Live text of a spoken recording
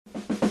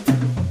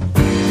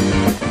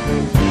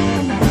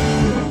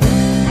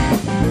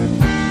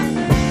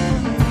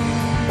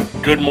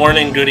Good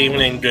morning, good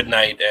evening, good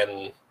night,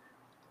 and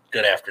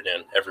good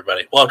afternoon,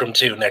 everybody. Welcome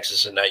to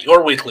Nexus at Night,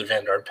 your weekly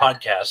Vanguard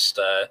podcast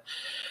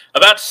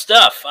about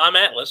stuff. I'm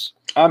Atlas.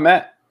 I'm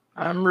Matt.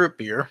 I'm Root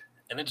Beer.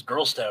 And it's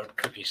Girl Scout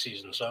cookie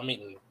season, so I'm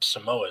eating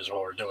Samoas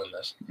while we're doing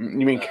this.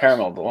 You mean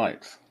Caramel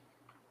Delights?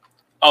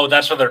 Oh,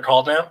 that's what they're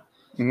called now?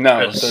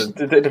 No,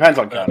 it depends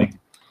on county.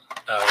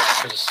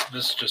 Because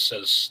this just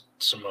says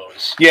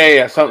Samoas.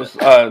 Yeah.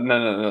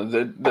 No.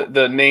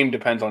 The name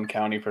depends on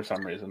county for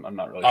some reason. I'm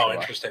not really sure. Oh,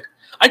 interesting.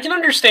 I can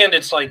understand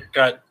it's like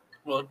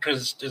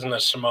because isn't a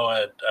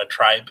Samoa a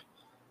tribe?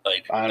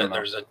 Like I don't know.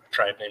 There's a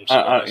tribe named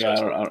Samoa.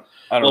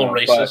 I don't a little know.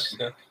 racist.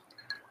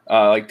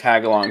 But, like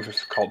tagalongs are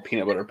called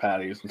peanut butter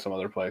patties in some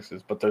other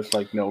places, but there's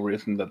like no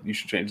reason that you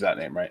should change that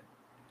name, right?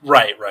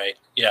 Right.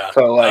 Yeah.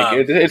 So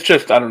like it's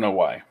just I don't know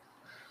why.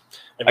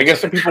 I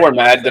guess some people were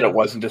mad that it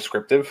wasn't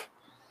descriptive.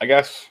 I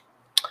guess.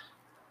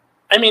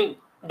 I mean,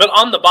 but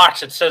on the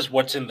box it says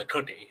what's in the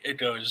cookie. It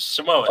goes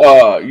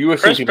Samoa. You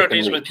crisp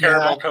cookies with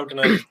caramel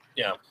coconut.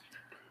 Yeah.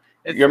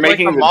 You're like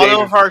making the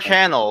motto of our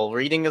channel.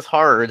 Reading is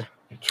hard.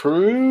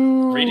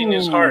 True. Reading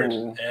is hard,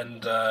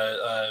 and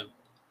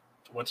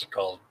what's it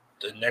called?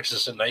 The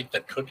Nexus at Night, the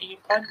Cookie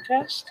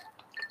Podcast.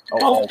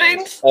 Both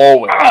things.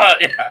 Always.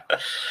 Yeah.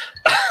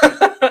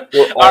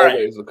 We're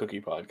always the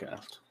Cookie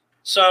Podcast.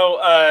 So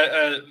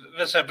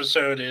this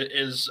episode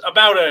is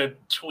about a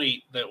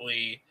tweet that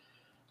we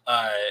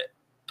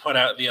put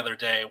out the other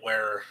day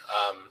where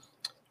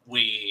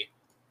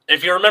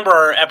if you remember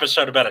our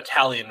episode about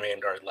Italian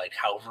Vanguard, like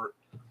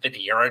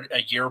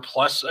a year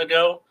plus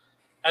ago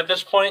at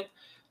this point,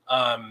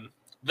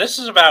 this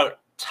is about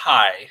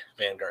Thai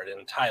Vanguard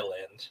in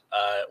Thailand,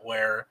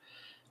 where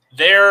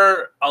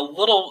they're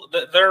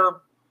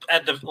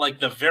at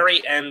the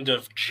very end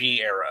of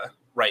G era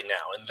right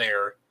now in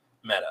their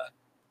meta.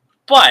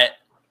 But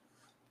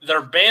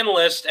their ban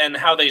list and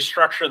how they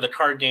structure the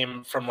card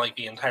game from like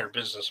the entire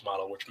business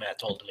model, which Matt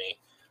told me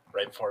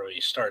right before we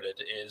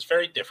started, is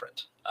very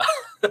different.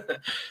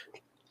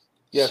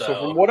 Yeah,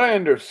 so from what I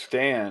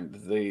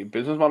understand, the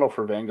business model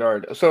for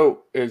Vanguard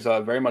is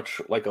very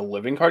much like a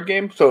living card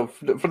game. So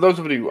for those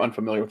of you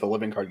unfamiliar with the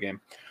living card game,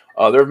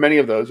 there are many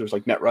of those. There's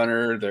like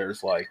Netrunner,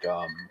 there's like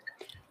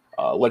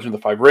Legend of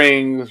the Five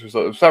Rings.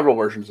 There's several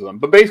versions of them.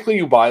 But basically,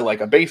 you buy like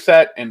a base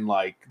set, and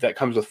like that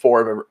comes with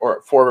four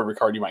of every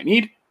card you might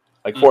need,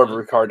 like four of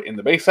every card in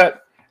the base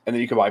set, and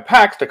then you can buy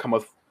packs that come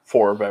with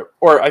four of it.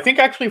 Or I think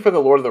actually for the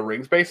Lord of the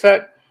Rings base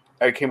set,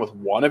 it came with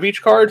one of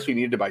each card, so you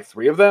needed to buy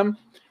three of them.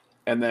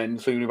 And then,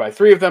 so you buy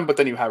three of them, but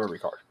then you have every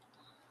card.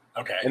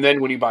 Okay. And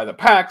then when you buy the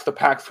packs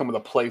come with a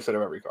playset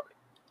of every card.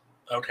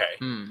 Okay.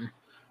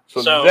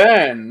 So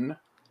then,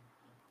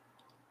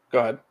 go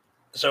ahead.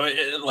 So,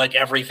 like,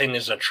 everything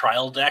is a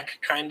trial deck,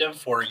 kind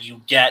of, or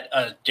you get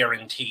a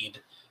guaranteed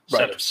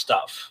set of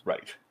stuff.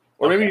 Right.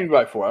 Or maybe you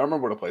buy four. I don't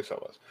remember what a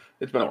playset was.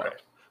 It's been a while.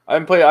 I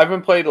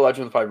haven't played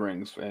Legend of the Five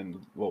Rings,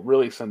 and, well,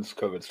 really since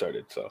COVID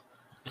started, so.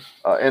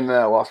 And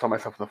then I lost all my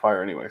stuff in the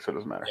fire anyway, so it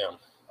doesn't matter.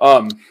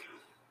 Yeah.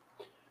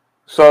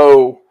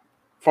 So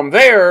from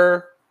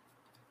there,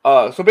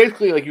 so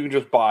basically, like you can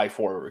just buy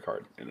four of every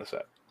card in the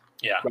set,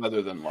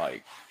 rather than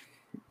like,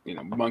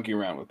 monkey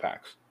around with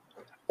packs.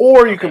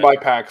 Or you can buy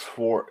packs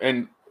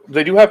and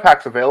they do have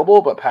packs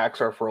available, but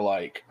packs are for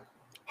like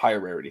higher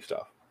rarity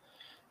stuff.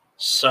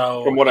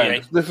 So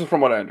this is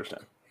from what I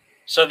understand.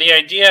 So the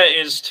idea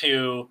is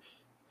to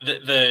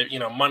the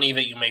money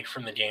that you make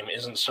from the game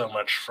isn't so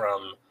much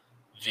from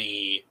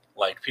the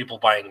like people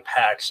buying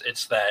packs.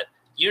 It's that.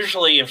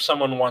 Usually, if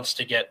someone wants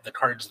to get the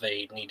cards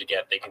they need to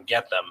get, they can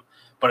get them.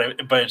 But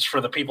it's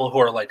for the people who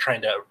are like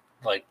trying to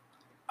like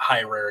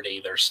high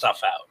rarity their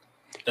stuff out.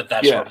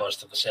 That's where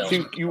most of the sales.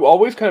 So you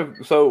always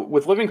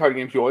with living card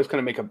games, you always kind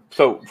of make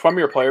from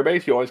your player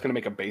base, you always kind of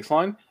make a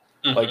baseline.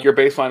 Mm-hmm. Like your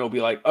baseline will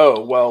be like,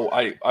 oh well,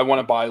 I want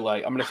to buy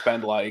like I'm going to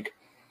spend like,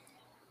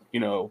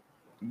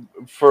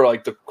 for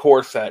like the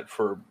core set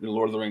for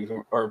Lord of the Rings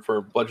or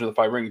for Legend of the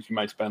Five Rings, you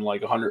might spend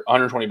like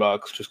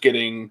 $120 just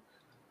getting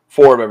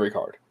four of every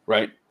card.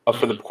 Right,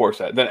 for the core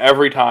set. Then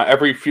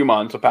every few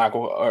months, a pack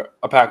will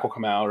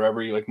come out, or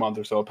every like month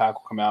or so, a pack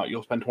will come out.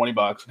 You'll spend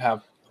 $20 and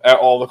have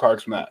all the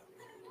cards from that.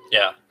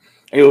 Yeah,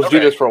 and you'll do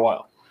this for a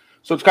while.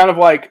 So it's kind of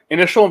like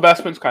initial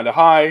investment's kind of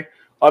high,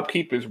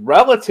 upkeep is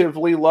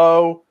relatively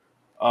low,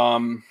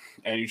 and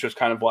you just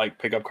kind of like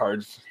pick up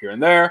cards here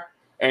and there,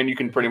 and you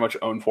can pretty much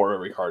own four of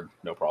every card,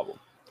 no problem.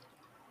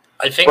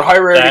 I think for high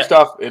rarity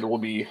stuff,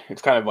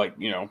 it's kind of like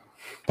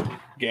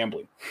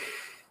gambling.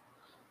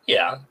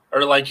 Yeah,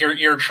 or like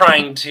you're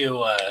trying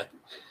to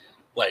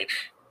like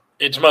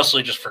it's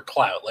mostly just for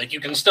clout. Like you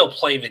can still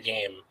play the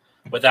game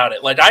without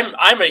it. Like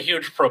I'm a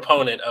huge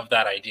proponent of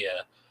that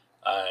idea,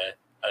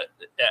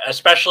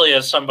 especially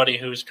as somebody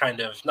who's kind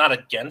of not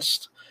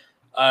against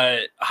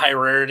high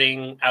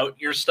rarity out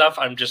your stuff.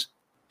 I'm just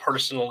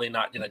personally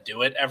not going to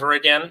do it ever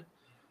again.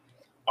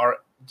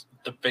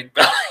 The big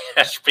belly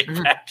has big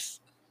packs.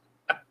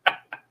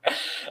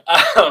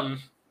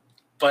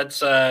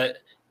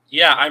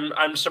 Yeah,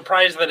 I'm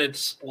surprised that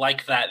it's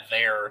like that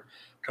there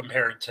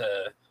compared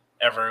to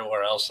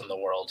everywhere else in the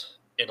world,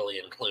 Italy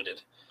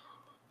included.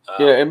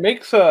 Yeah, it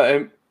makes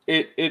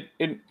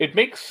it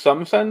makes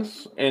some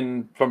sense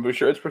from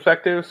Bushiroad's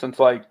perspective, since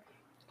like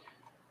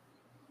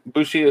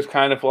Bushi is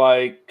kind of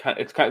like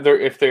it's kind of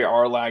if they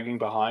are lagging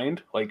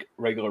behind like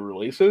regular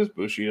releases,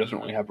 Bushi doesn't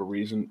really have a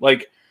reason.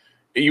 Like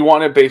you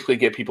want to basically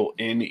get people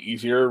in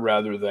easier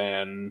rather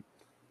than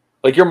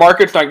like your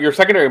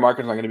secondary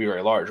market's not going to be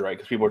very large, right?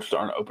 Because people just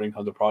aren't opening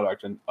tons of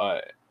product and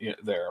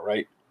there,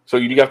 right? So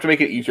you have to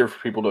make it easier for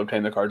people to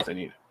obtain the cards they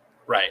need.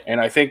 Right. And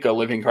I think a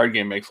living card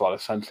game makes a lot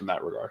of sense in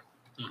that regard.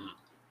 Mm-hmm.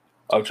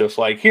 Of just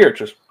like, here,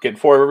 just get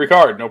 4 of every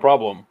card, no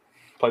problem.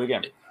 Play the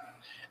game.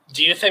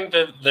 Do you think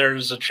that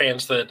there's a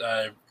chance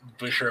that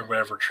Bushiroad would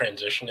ever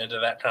transition into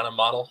that kind of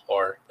model,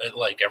 or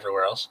like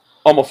everywhere else?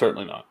 Almost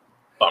certainly not.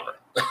 Bummer.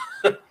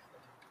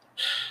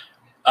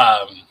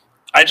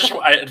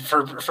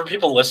 For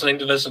people listening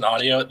to this in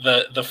audio,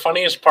 the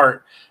funniest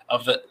part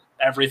of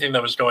everything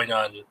that was going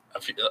on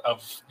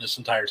of this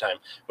entire time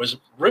was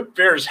Root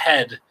Beer's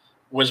head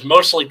was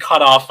mostly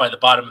cut off by the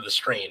bottom of the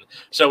screen.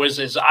 So it was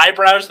his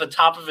eyebrows, the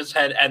top of his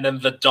head, and then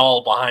the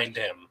doll behind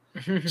him.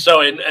 So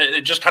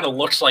it just kind of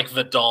looks like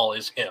the doll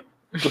is him.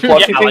 The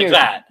plushie thing is,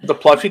 that. The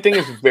plushie thing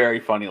is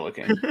very funny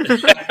looking.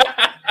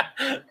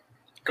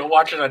 Go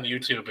watch it on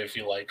YouTube if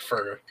you like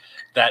for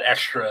that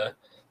extra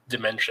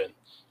dimension.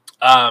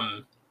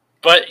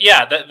 But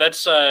yeah,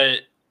 that's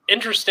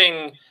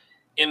interesting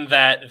in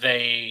that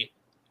they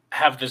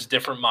have this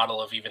different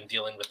model of even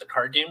dealing with the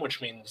card game,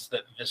 which means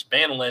that this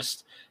ban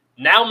list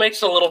now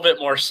makes a little bit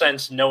more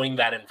sense knowing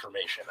that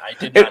information. I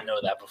did not know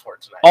that before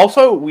tonight.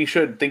 Also, we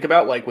should think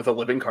about like with a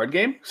living card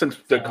game, since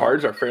the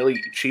cards are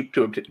fairly cheap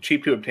to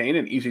obtain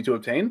and easy to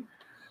obtain,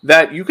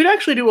 that you could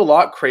actually do a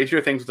lot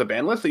crazier things with the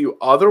ban list that you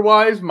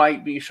otherwise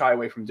might be shy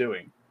away from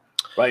doing.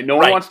 Right? No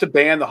one wants to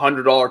ban the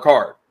 $100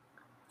 card.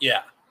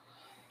 Yeah.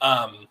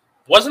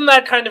 Wasn't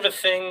that kind of a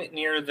thing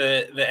near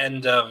the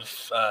end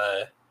of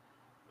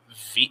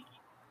V?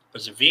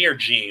 Was it V or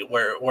G?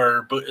 Where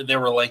they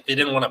were like they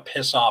didn't want to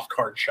piss off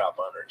card shop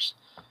owners,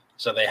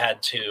 so they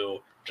had to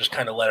just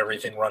kind of let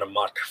everything run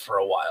amok for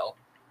a while.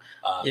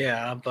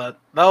 Yeah, but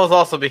that was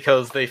also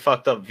because they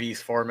fucked up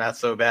V's format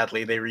so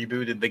badly they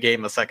rebooted the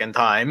game a second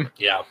time.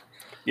 Yeah.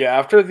 Yeah,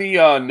 after the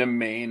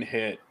Nemain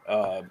hit,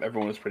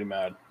 everyone was pretty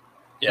mad.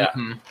 Yeah.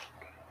 Mm-hmm.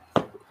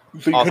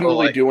 So you couldn't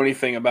really do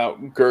anything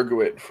about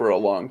Gurguit for a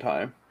long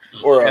time.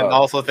 And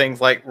also things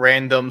like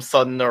random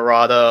sudden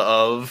errata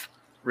of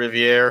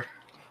Riviere.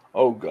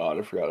 Oh god,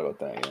 I forgot about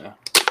that, yeah.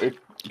 It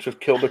just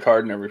killed the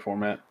card in every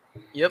format.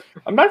 Yep.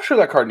 I'm not sure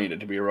that card needed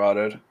to be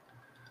errated,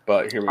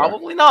 but here we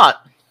Probably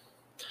not.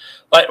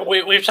 But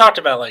we've talked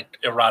about like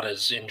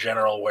erratas in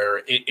general,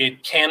 where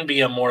it can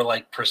be a more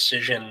like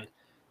precision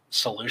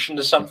solution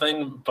to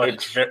something, but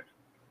it's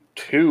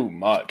too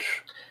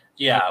much.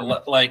 Yeah,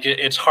 like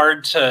it's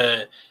hard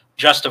to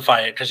justify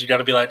it because you got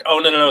to be like, oh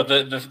no,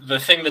 the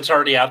thing that's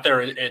already out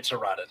there, it's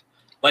errated.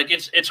 Like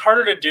it's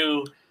harder to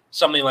do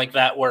something like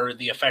that where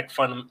the effect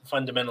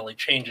fundamentally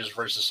changes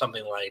versus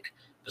something like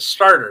the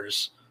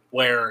starters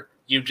where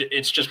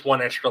it's just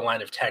one extra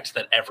line of text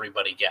that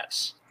everybody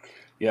gets.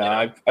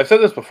 Yeah, you know? I've said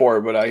this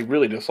before, but I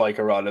really dislike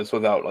erratas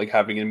without like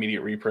having an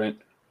immediate reprint.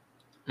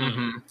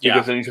 Mm-hmm.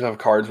 Because then you just have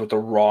cards with the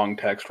wrong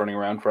text running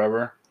around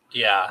forever.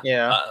 Yeah.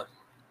 Yeah.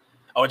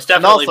 It's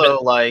definitely and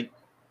also like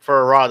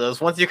for erratas,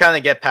 once you kind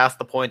of get past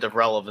the point of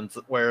relevance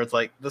where it's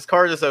like this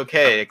card is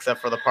okay except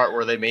for the part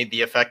where they made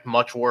the effect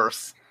much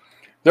worse.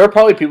 There are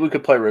probably people who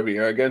could play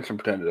Riviera against and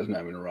pretend it doesn't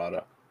have an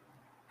errata.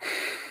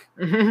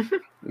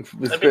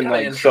 It's been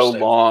like so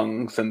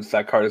long since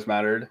that card has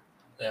mattered.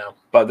 Yeah.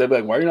 But they'd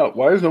be like,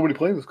 why is nobody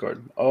playing this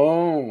card?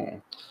 Oh,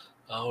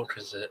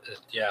 because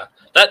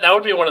that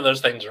would be one of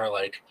those things where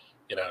like,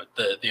 you know,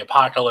 the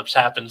apocalypse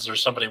happens,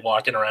 there's somebody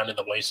walking around in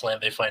the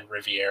wasteland, they find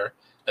Riviere,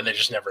 and they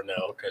just never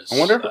know. Because I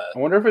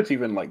wonder if it's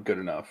even like good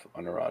enough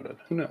unerrated.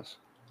 Who knows?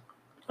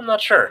 I'm not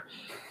sure.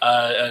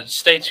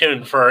 Stay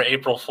tuned for our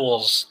April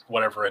Fool's,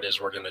 whatever it is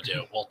we're going to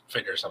do. We'll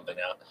figure something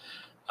out.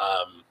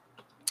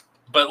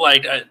 But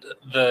like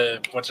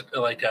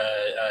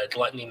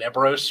Gluttony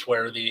Nebros,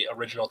 where the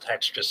original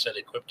text just said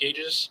equip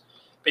gauges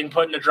being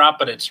put in a drop,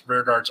 but it's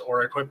rear darts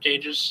or equip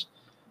gauges.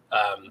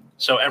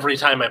 So every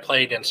time I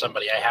play against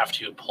somebody, I have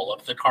to pull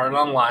up the card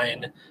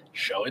online,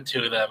 show it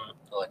to them.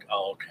 They're like,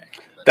 oh, okay.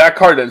 That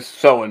card is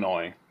so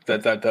annoying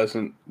that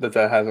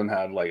hasn't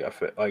had like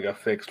a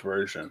fixed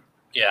version.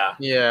 Yeah.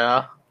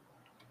 Yeah.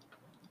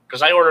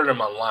 Because I ordered them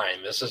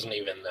online. This isn't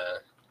even the,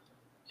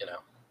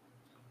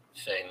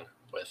 thing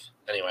with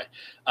anyway.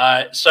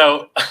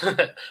 So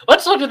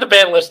let's look at the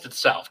ban list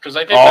itself because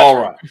I think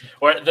that's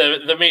where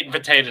the meat and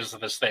potatoes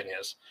of this thing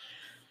is.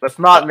 Let's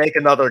not make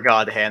another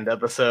God Hand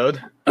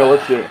episode. No,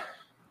 let's do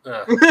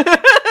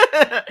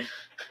it.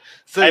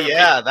 So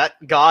yeah,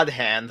 that God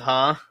Hand,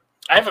 huh?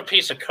 I have a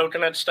piece of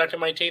coconut stuck in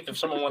my teeth. If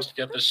someone wants to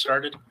get this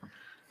started.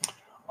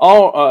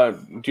 Oh,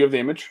 do you have the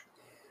image?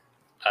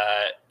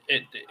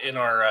 In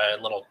our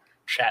little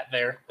chat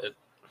there.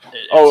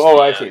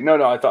 I see.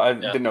 No, I thought I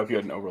didn't know if you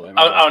had an overlay.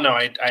 Oh no,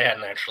 I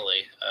hadn't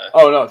actually.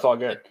 Oh no, it's all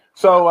good.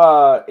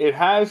 So it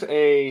has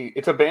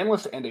it's a ban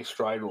list and a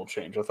stride rule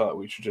change. I thought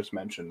we should just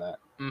mention that.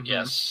 Mhm.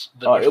 Yes,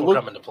 which will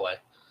come into play.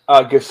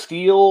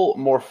 Gasteel,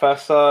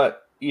 Morfessa,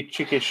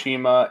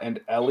 Ichikishima,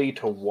 and Ellie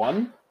to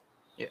 1.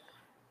 Yeah.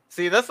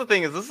 See, that's the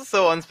thing, is this is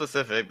so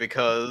unspecific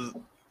because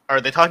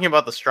are they talking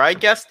about the Stride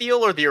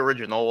Gasteel or the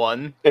original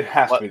one? It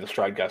has to be the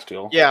Stride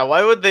Gasteel. Yeah,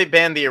 why would they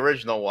ban the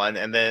original one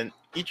and then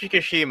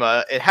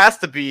Ichikishima? It has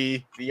to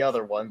be the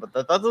other one, but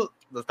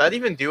does that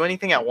even do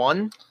anything at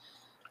 1?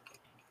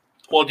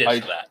 We'll get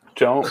to that.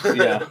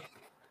 Yeah.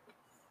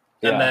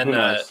 And then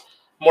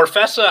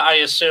Morfessa, I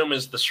assume,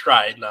 is the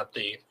Stride, not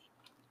the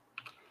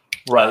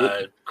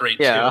grade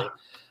 2.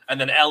 And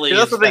then Ellie.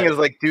 That's the thing is,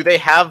 like, do they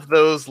have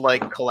those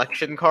like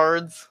collection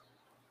cards?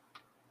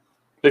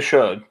 They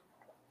should.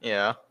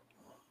 Yeah.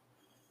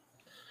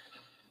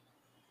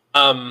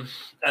 And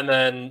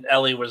then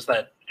Ellie was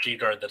that G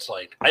guard that's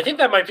like, I think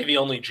that might be the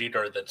only G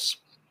guard that's.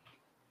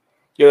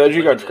 Yeah, that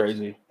G guard's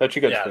crazy. That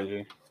G guard's crazy.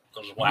 It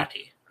was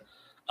wacky.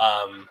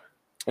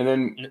 And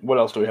then what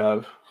else do we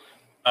have?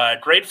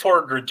 Grade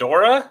 4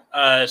 Gridora.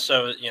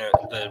 So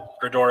the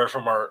Gridora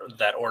from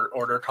that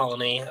Order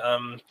Colony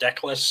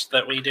deck list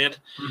that we did,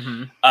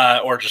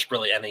 or just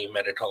really any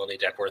Meta Colony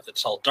deck worth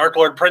its salt. Dark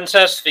Lord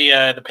Princess,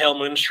 the Pale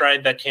Moon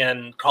Stride that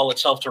can call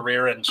itself to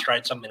rear and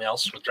stride something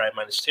else with drive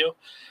 -2.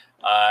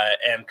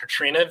 And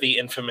Katrina, the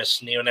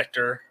infamous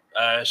Neonectar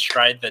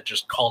Stride that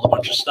just called a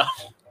bunch of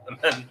stuff and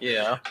then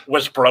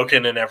was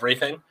broken and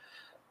everything.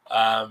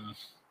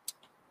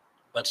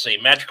 Let's see,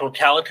 Magical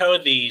Calico,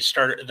 the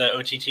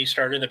OTT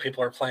starter that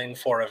people are playing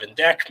 4 of in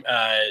deck,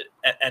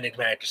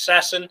 Enigmatic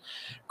Assassin,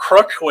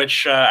 Crook,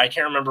 which I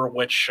can't remember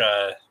which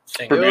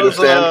thing. It was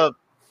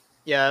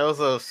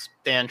a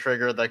stand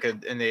trigger that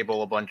could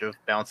enable a bunch of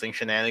bouncing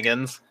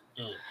shenanigans.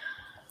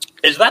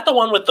 Is that the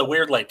one with the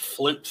weird like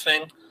flute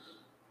thing,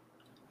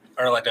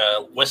 or like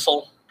a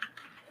whistle?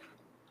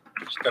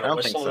 It's got a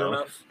whistle in her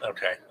mouth.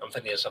 Okay, I'm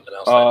thinking of something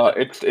else.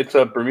 It's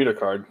a Bermuda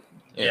card.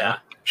 Yeah.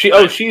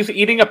 She's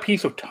eating a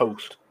piece of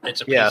toast.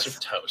 It's a piece of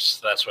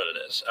toast. That's what it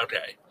is.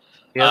 Okay.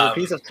 She has a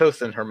piece of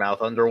toast in her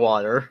mouth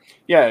underwater.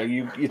 Yeah,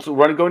 it's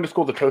going to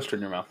school with a toaster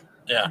in your mouth.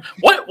 Yeah.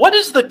 What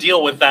is the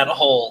deal with that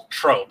whole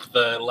trope?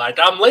 The like,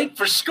 I'm late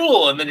for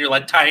school, and then you're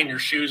like tying your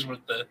shoes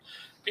with the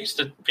piece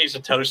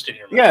of toast in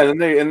your mouth. Yeah, and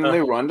then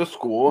they run to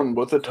school and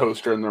with a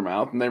toaster in their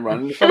mouth, and they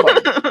run into somebody.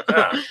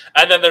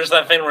 And then there's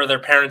that thing where their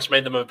parents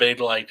made them a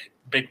big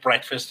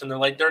breakfast, and they're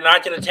like, they're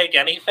not going to take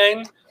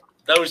anything.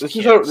 This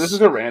is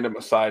a random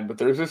aside, but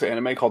there's this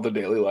anime called The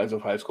Daily Lives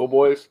of High School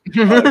Boys.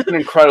 It's an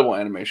incredible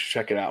anime. You should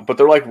check it out. But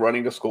they're like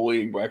running to school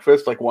eating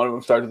breakfast. Like one of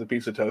them starts with a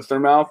piece of toast in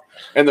their mouth,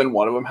 and then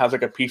one of them has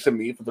like a piece of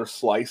meat that they're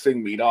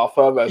slicing meat off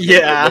of. As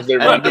they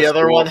run and the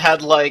other one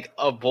had like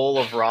a bowl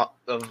of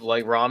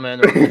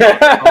ramen or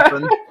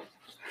something.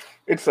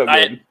 It's so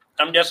good.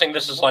 I'm guessing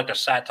this is like a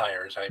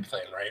satire type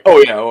thing, right? Oh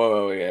yeah,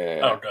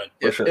 yeah. Oh good.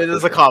 It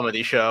is a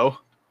comedy show.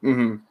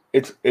 Mm-hmm.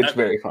 It's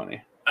very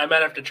funny. I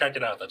might have to check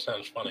it out. That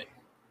sounds funny.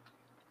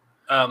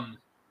 And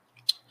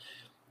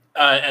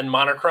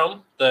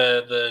Monochrome,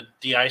 the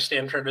DI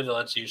stand trigger that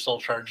lets you soul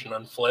charge and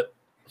unflip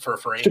for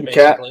free,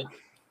 basically. Cat.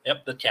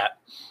 Yep, the cat.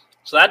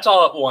 So that's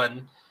all at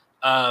 1.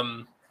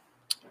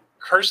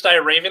 Cursed Eye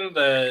Raven,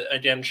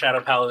 again Shadow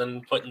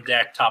Paladin, put in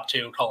deck, top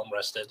 2, column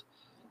rested.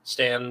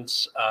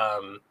 Stands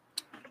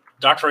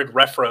Doctorate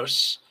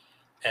Refros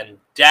and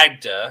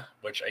Dagda,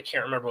 which I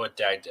can't remember what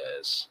Dagda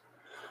is.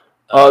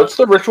 It's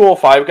the Ritual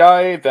 5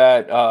 guy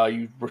that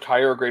you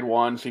retire a grade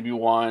 1,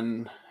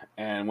 CB1,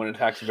 and when it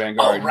attacks the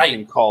Vanguard, you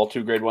can call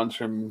 2 grade 1s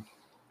from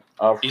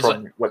your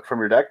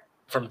deck?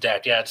 From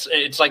deck, yeah.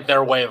 It's like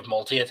their way of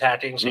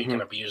multi-attacking, so you can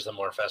abuse the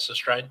Morfessa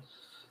Stride.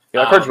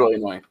 Yeah, that card's really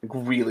annoying.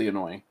 Really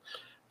annoying.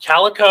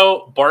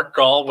 Calico, Bark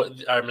Gall,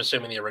 I'm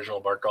assuming the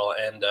original Bark Gall,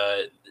 and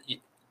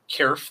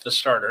Kirf, the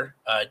starter,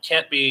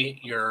 can't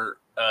be your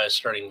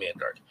starting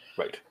Vanguard.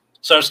 Right.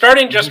 So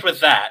starting just with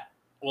that,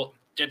 we'll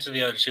get to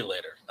the other 2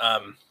 later.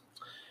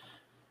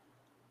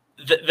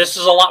 This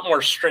is a lot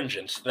more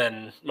stringent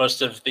than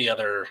most of the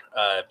other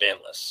ban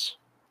lists,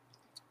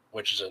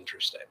 which is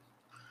interesting.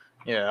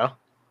 Yeah.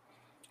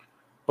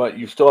 But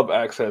you still have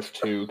access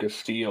to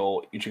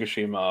Gasteel,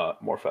 Ichikishima,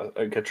 Morphe,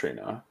 and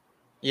Katrina.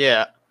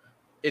 Yeah.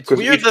 It's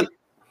weird that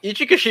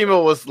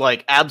Ichikishima was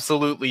like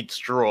absolutely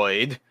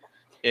destroyed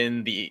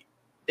in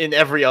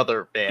every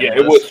other ban list.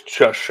 It was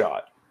just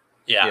shot.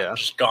 Yeah.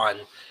 Just gone.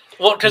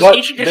 Well, because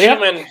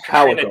Ichikishima and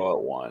Calico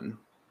at 1,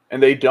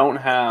 and they don't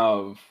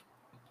have.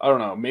 I don't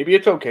know. Maybe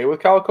it's okay with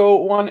Calico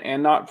at 1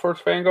 and not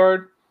First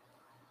Vanguard.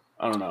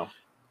 I don't know.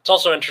 It's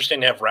also interesting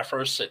to have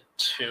Refros at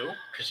 2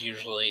 because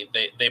usually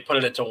they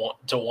put it to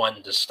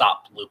 1 to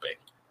stop looping.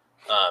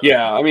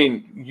 Yeah, I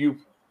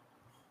mean,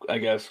 I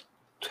guess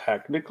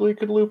technically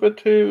could loop at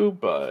 2,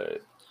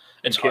 but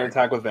you can't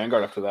attack with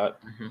Vanguard after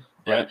that. Mm-hmm.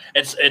 Right? Yeah,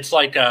 it's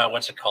like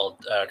what's it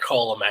called?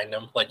 Cola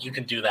Magnum. Like you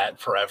can do that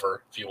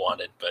forever if you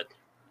wanted, but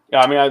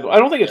yeah, I mean, I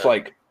don't think it's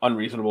like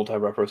unreasonable to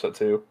have Refros at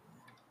 2.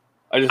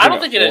 I don't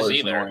think it is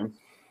either.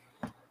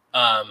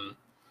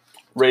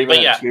 Raven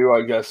But yeah. at 2,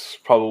 I guess,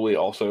 probably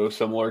also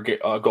similar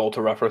goal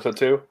to reference it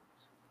to.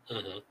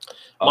 Mm-hmm.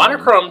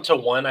 Monochrome to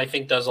 1, I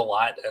think, does a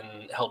lot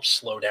and helps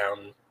slow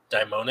down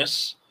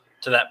Daimonis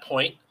to that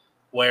point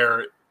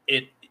where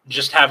it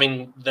just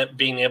having that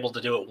being able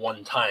to do it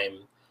one time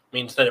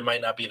means that it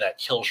might not be that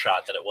kill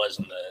shot that it was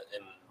in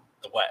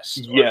the West.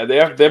 Yeah, they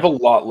have a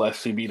lot less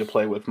CB to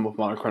play with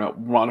Monochrome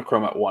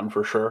at 1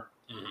 for sure.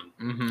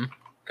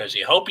 Because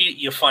you hope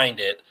you find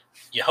it,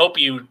 you hope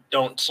you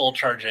don't soul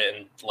charge it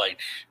and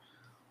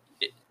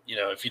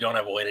if you don't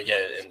have a way to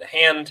get it in the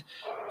hand,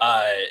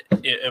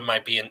 it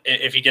might be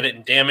if you get it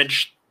in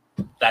damage,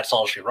 that's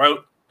all she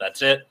wrote.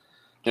 That's it.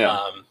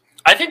 Yeah.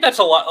 I think that's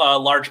a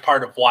large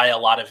part of why a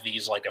lot of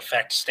these like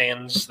effect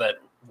stands that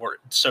were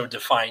so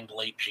defined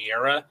late G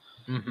era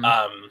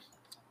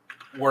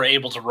were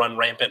able to run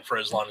rampant for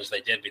as long as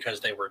they did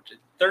because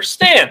they're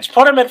stands.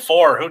 Put them at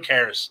 4. Who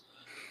cares?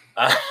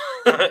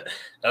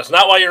 That's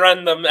not why you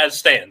run them as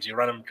stands. You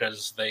run them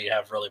because they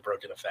have really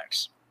broken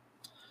effects.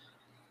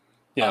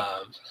 Yeah.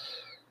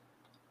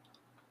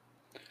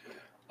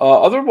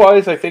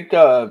 Otherwise, I think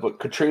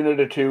Katrina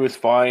to 2 is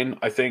fine.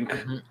 I think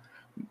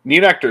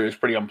Neonectar is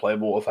pretty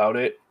unplayable without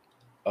it.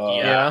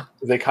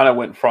 They kind of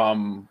went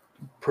from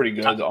pretty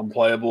good to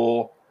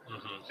unplayable,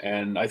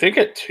 and I think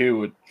at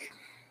 2,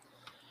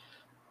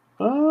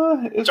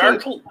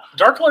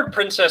 Dark Lord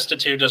Princess to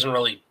 2 doesn't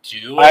really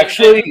do anything.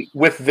 Actually,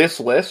 with this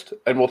list,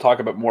 and we'll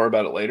talk more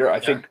about it later, I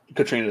think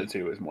Katrina to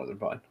 2 is more than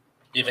fine.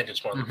 You think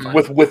it's more than fine?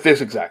 With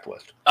this exact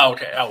list. Oh,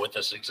 okay. Oh, with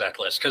this exact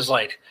list. Because,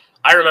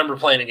 I remember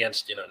playing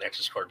against,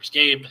 Nexus Corpus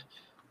Gabe.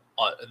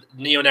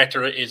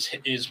 Neonectar is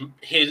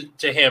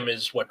to him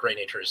is what Great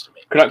Nature is to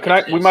me.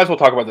 We might as well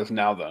talk about this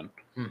now then.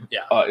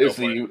 Yeah.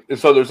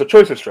 So there's a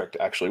choice restrict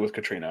actually with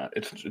Katrina.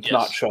 It's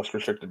not just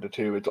restricted to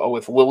 2. It's all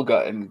with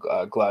Lilga and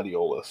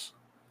Gladiolus,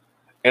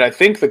 and I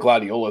think the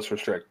Gladiolus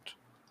restrict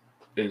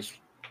is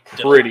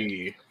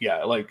pretty.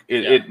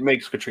 It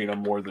makes Katrina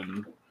more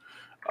than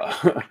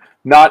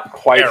not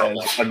quite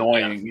terrible. As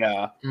annoying.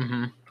 Yeah.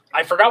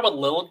 I forgot what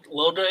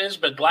Lilga is,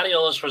 but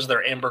Gladiolus was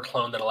their Amber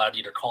clone that allowed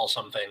you to call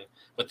something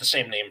with the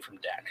same name from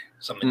deck,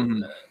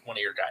 one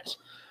of your guys.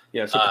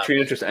 Yeah, so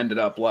Katrina just ended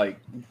up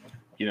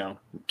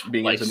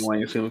being as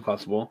annoying as humanly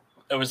possible.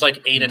 It was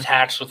 8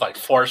 attacks with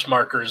force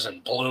markers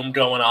and bloom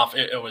going off.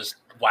 It was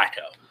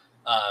wacko.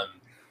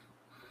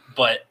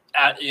 But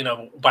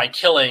by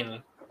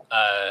killing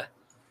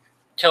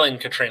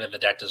Katrina, the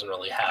deck doesn't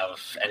really have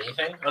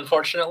anything,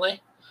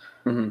 unfortunately.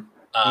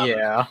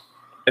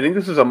 I think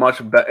this is a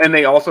much better, and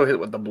they also hit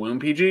with the Bloom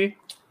PG.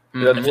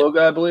 That's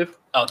Lilga, I believe.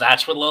 Oh,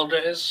 that's what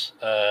Lilga is.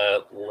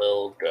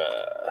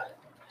 Lilga.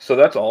 So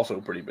that's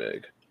also pretty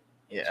big.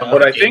 Yeah,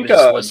 but I think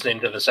listening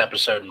to this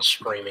episode and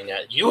screaming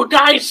at you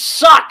guys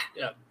suck.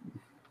 Yeah.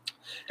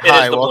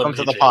 Hi, welcome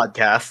to the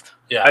podcast.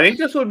 Yeah, I think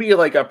this would be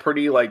a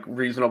pretty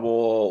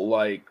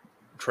reasonable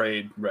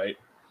trade, right?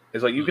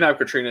 It's you can have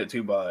Katrina at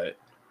 2, but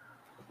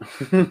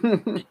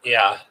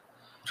yeah,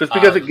 just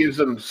because it gives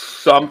them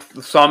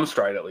some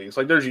stride at least.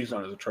 Their G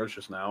zone is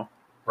atrocious now,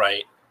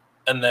 right?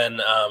 And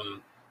then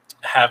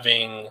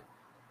having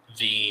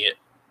the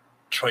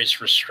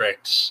choice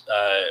restricts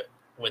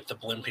with the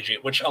Bloom PG,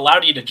 which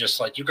allowed you to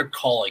just you could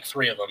call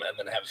 3 of them and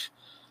then have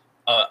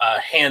a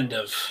hand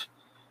of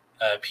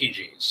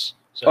PGs.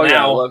 So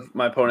I love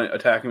my opponent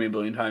attacking me a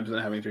billion times and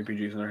then having 3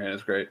 PGs in their hand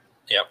is great.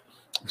 Yep.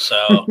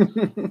 So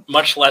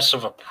much less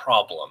of a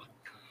problem.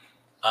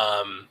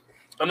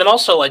 And then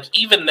also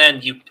even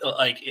then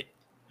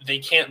they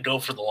can't go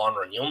for the long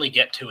run. You only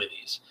get 2 of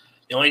these.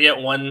 You only get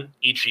 1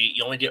 Ichi.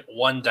 You only get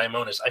 1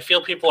 Daimonis. I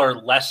feel people are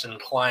less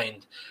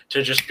inclined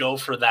to just go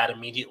for that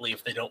immediately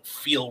if they don't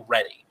feel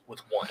ready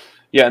with 1.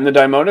 Yeah, and the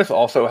Daimonis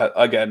also,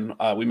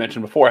 we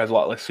mentioned before, has a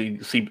lot less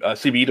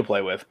CB to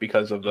play with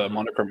because of the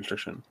monochrome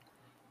restriction.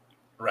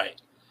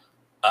 Right.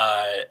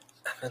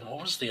 And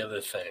what was the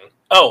other thing?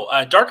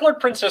 Oh, Dark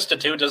Lord Princess to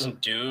 2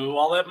 doesn't do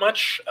all that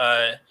much.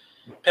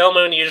 Pale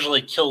Moon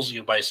usually kills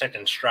you by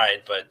second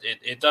stride, but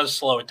it does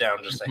slow it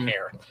down just a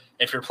hair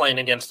if you're playing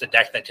against a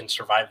deck that can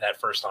survive that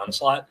first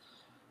onslaught.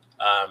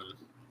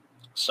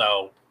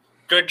 So,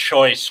 good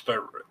choice,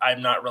 but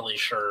I'm not really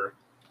sure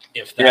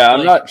if that... Yeah,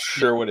 I'm not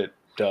sure what it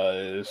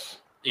does.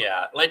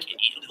 Yeah,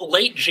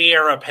 late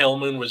G-era Pale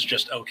Moon was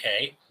just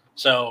okay,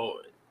 so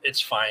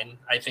it's fine.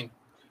 I think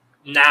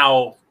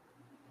now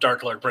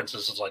Dark Lord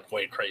Princess is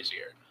way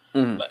crazier.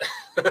 But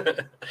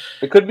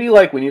it could be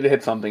we need to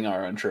hit something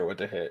or unsure what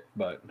to hit,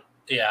 but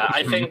yeah,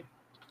 I think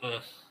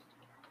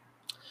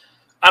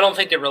I don't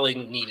think it really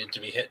needed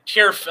to be hit.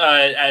 Tier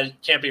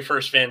can't be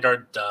first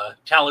Vanguard,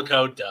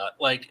 Calico,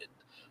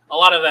 a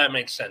lot of that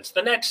makes sense.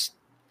 The next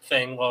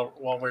thing,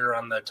 while we're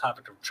on the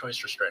topic of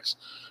choice restricts,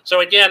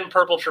 so again,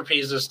 Purple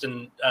Trapezist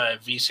and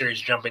V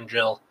Series Jumping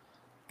Jill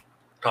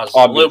causes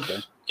a loop.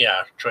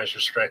 Yeah, choice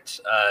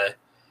restricts.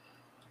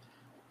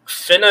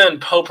 Finna and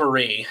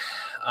Potpourri.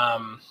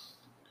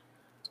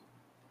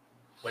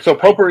 So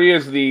Potpourri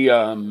is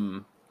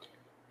the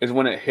is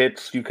when it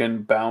hits, you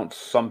can bounce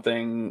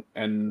something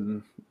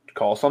and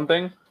call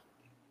something.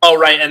 Oh,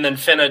 right, and then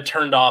Finna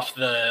turned off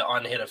the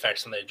on-hit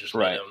effects, and they just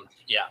made them.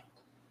 Yeah.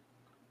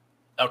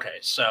 Okay,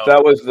 so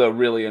that was the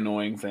really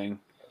annoying thing.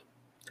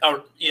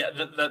 Oh yeah,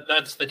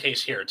 that's the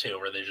case here too,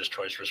 where they just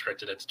choice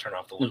restricted it to turn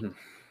off the loop.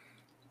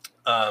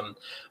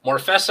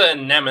 Morfessa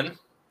and Nemen,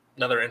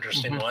 another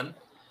interesting one.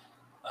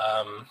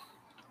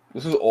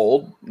 This is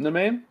old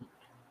Nemen?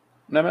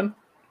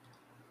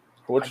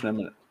 Which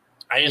Nemen?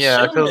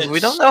 Yeah, because we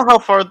don't know how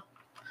far.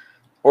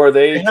 Or are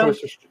they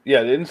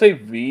yeah, they didn't say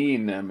V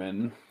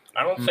Nemen.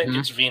 I don't think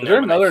it's V Nemen. Is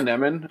there another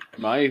Nemen?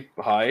 Am I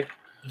high?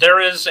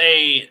 There is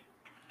a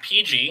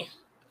PG,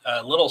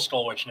 Little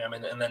Skullwitch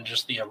Nemen, and then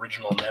just the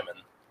original Nemen.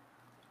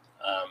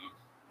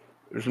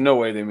 There's no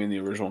way they mean the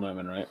original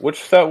Nemen, right?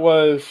 Which set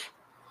was...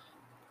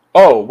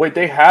 Oh, wait,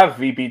 they have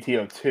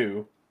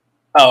VBTO2.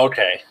 Oh,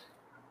 okay.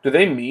 Do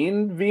they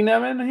mean V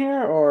Nemen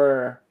here,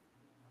 or...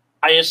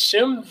 I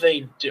assume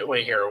they do...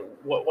 Wait, here.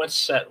 What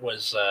set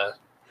was...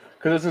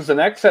 Because this is the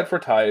next set for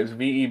Ty is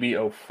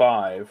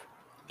VEB05.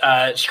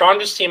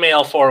 Strongest Team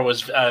AL4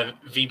 was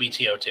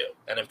VBTO2.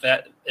 And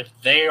if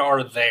they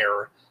are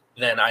there,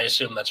 then I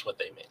assume that's what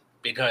they mean.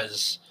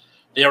 Because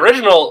the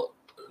original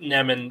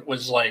Nemen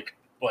was like,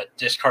 what,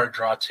 discard,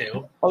 draw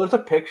 2? Oh, there's a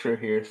picture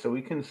here, so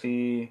we can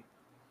see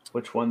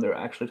which one they're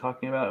actually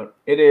talking about.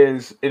 It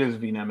is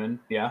V Nemen,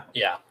 yeah.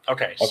 Yeah,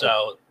 okay.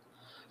 So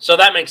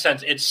that makes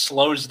sense. It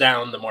slows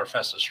down the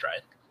Morfessa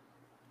stride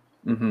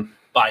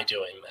by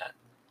doing that.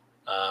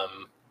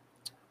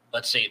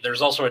 Let's see.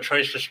 There's also a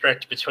choice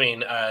restrict between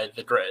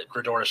the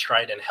Gridora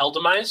Stride and Hell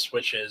Demise,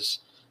 which is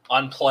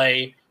on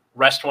play,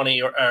 rest one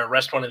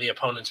of the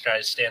opponent's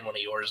guys, stand one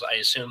of yours. I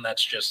assume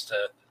that's just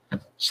to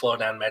slow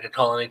down Mega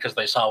Colony because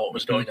they saw what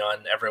was going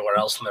on everywhere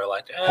else, and they're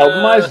like, Hell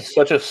Demise is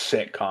such a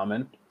sick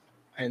common.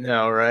 I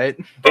know, right?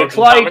 It's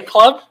like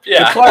club.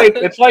 Yeah,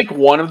 it's like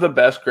one of the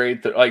best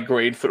random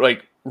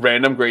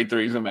grade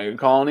 3s in Mega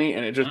Colony,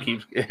 and it just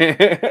keeps.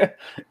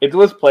 It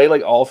was played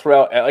like all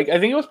throughout. Like I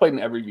think it was played in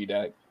every V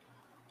deck.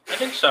 I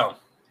think so.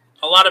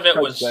 A lot of it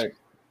was. Sick.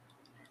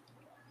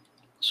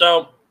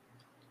 So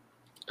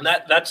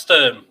that's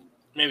to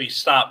maybe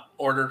stop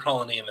Order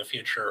Colony in the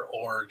future,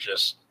 or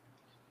just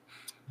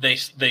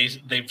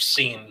they've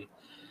seen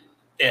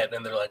it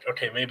and they're like,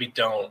 okay, maybe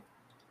don't.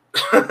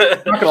 I'm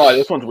not gonna lie,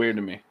 this one's weird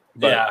to me.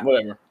 But yeah,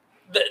 whatever.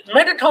 The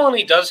Mega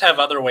Colony does have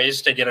other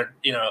ways to get a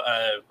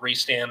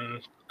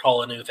restand,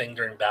 call a new thing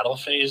during battle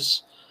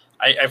phase.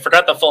 I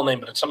forgot the full name,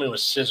 but it's something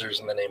with scissors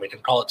in the name. It can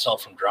call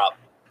itself from drop,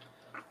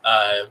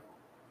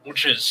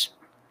 which is,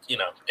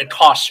 it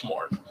costs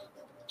more.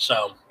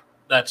 So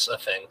that's a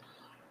thing.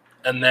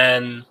 And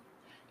then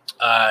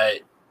the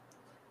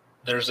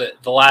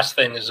last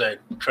thing is a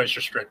choice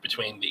restrict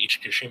between the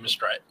Ichikashima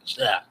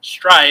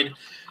Stride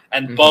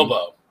and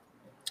Bobo.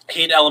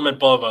 Heat Element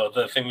Bobo,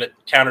 the thing that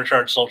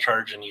countercharge, soul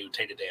charge, and you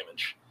take a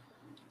damage.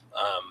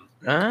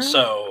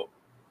 So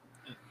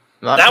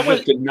that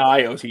would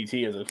deny OTT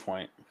at this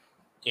point.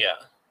 Yeah.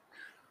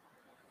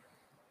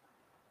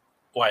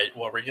 Why?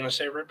 What were you gonna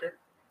say, Ripper?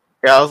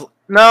 Yeah,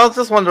 I was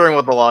just wondering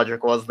what the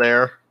logic was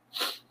there.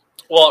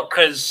 Well,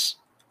 because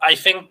I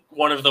think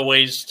one of the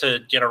ways to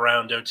get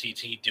around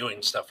OTT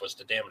doing stuff was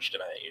to damage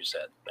deny. You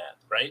said, Matt,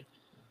 right?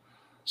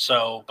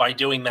 So by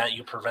doing that,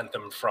 you prevent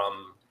them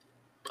from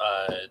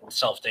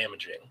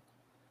self-damaging,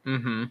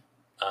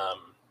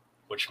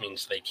 which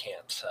means they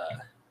can't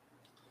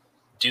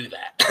do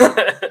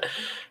that.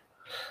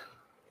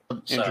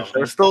 So,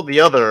 there's still the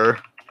other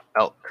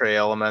Cray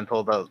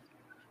Elemental that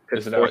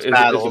could force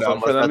battles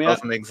unless that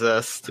doesn't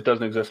exist. It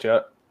doesn't exist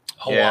yet.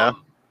 Yeah.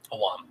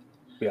 Hawam.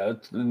 Yeah,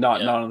 it's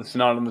not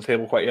on the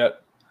table quite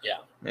yet. Yeah.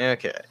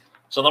 Okay.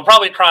 So they'll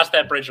probably cross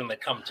that bridge when they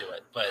come to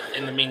it, but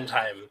in the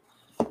meantime,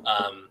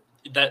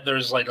 that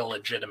there's like a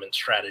legitimate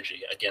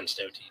strategy against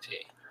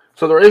OTT.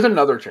 So there is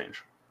another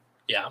change.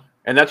 Yeah.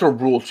 And that's a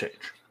rule change.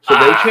 So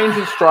they changed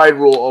the stride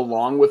rule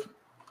along with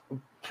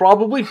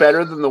probably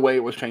better than the way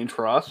it was changed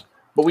for us,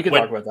 but we can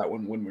talk about that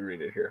when we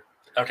read it here.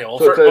 Okay, well,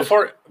 so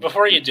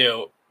before you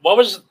do, what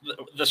was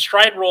the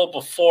stride rule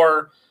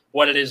before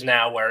what it is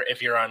now, where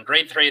if you're on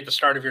grade 3 at the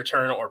start of your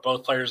turn or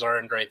both players are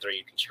in grade 3,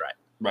 you can stride?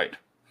 Right.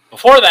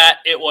 Before that,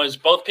 it was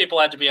both people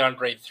had to be on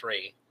grade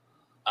 3.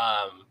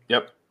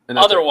 Yep.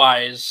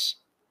 Otherwise,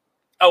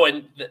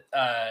 and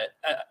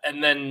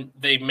then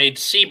they made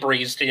Sea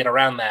Breeze to get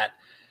around that.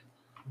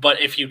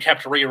 But if you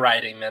kept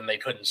rewriting, then they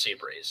couldn't Sea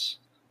Breeze.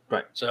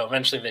 Right. So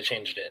eventually they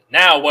changed it.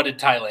 Now, what did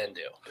Thailand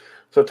do?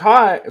 So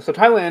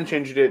Thailand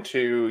changed it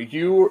to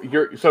you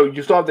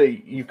still have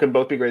you can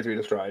both be grade 3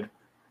 to stride.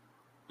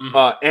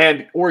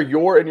 Or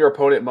your and your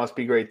opponent must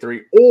be grade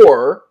 3,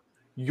 or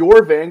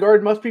your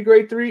Vanguard must be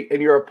grade 3,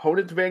 and your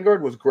opponent's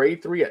Vanguard was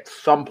grade 3 at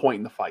some point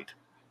in the fight.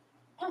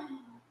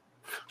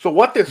 So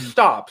what this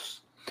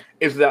stops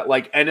is that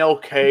like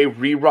NLK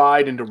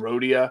re-ride into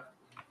Rhodia.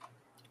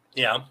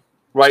 Yeah.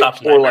 Right.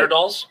 Stops Nightmare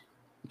Dolls.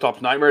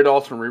 Stops Nightmare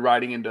Dolls from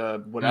rewriting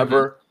into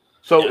whatever.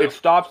 So it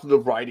stops the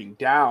writing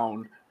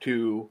down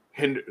to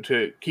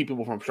keep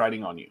people from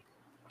striding on you.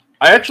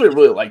 I actually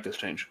really like this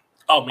change.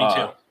 Oh, me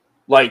too.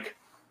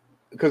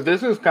 Because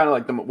this is kind of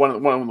like one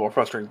of the more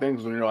frustrating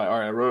things when you're like, all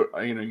right, I wrote,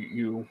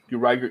 you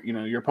ride,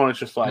 your opponent's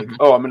just like,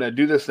 oh, I'm going to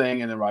do this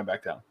thing and then ride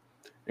back down.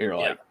 And you're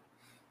like,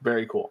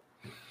 Very cool.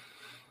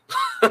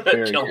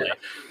 Kill me.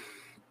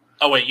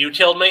 Oh wait, you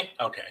killed me?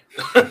 Okay.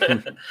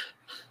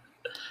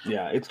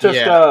 Yeah, it's just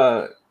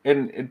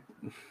and it,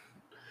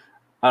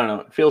 I don't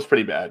know, it feels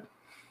pretty bad.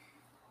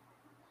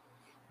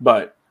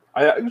 But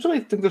I usually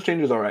think this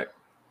change is all right.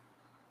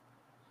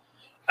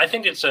 I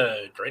think it's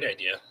a great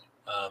idea.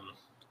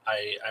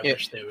 I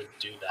wish they would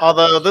do that.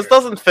 Although this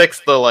doesn't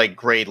fix the like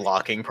grade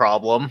locking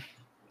problem.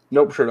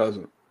 Nope, sure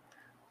doesn't.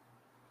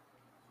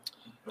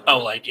 Oh,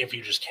 like if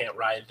you just can't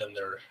ride them,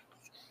 they're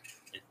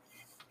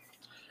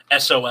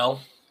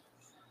SOL.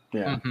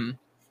 Yeah. Mm-hmm.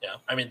 Yeah,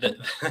 I mean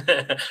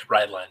the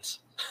ride lines.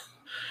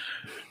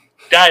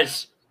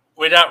 Guys,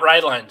 we got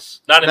ride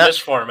lines. Not in this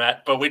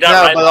format, but we got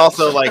ride lines. But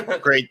also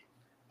like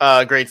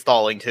great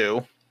stalling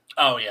too.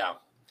 Oh yeah.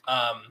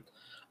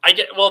 I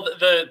get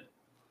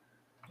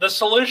the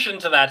solution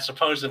to that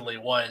supposedly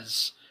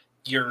was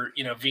your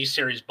V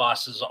series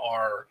bosses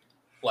are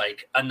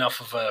like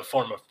enough of a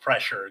form of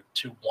pressure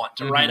to want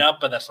to ride up,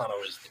 but that's not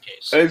always the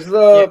case. Is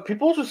the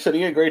people just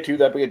sitting at grade 2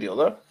 that big a deal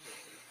though?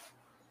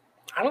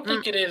 I don't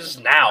think it is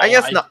now. I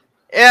guess not.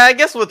 Yeah, I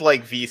guess with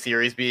like V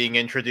series being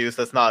introduced,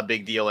 that's not a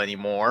big deal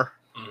anymore.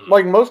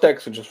 Like most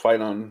decks would just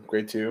fight on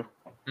grade 2,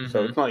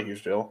 so it's not a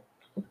huge deal.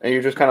 And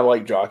you just kind of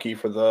like jockey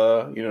for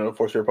the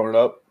force your opponent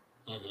up.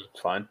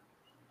 It's fine.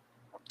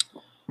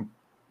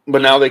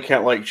 But now they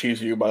can't like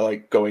cheese you by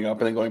like going up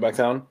and then going back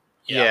down.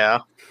 Yeah.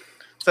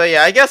 So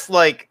yeah, I guess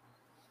like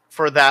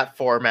for that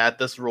format,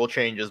 this rule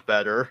change is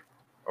better,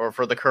 or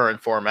for the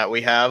current format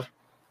we have.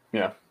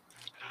 Yeah.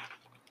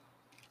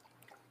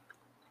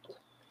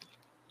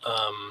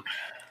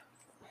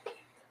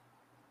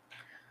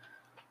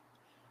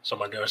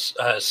 Someone goes,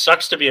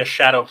 sucks to be a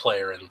shadow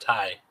player in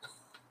Thai.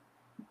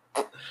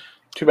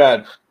 Too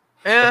bad.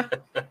 Yeah.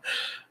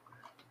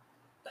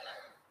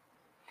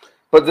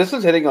 But this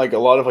is hitting like a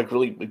lot of like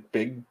really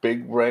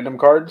big random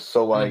cards,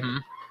 so like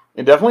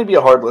it'd definitely be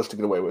a hard list to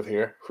get away with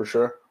here for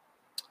sure.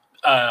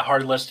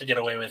 Hard list to get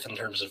away with in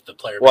terms of the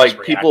player base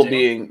like people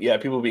reacting.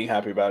 people being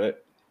happy about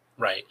it.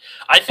 Right.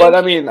 I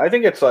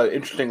think it's an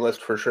interesting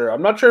list for sure.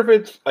 I'm not sure if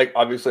it's like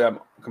obviously I'm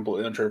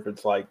completely unsure if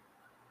it's like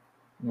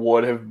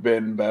would have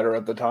been better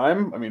at the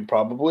time. I mean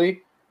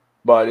probably,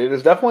 but it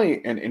is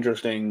definitely an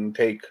interesting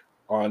take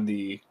on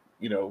the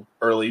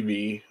early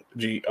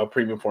VG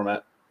premium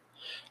format.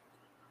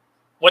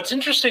 What's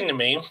interesting to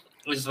me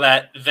is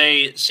that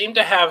they seem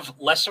to have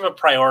less of a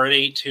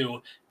priority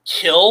to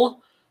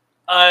kill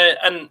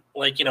the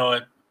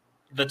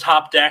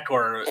top deck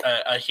or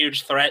a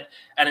huge threat,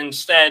 and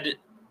instead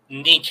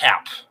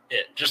kneecap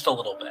it just a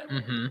little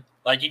bit.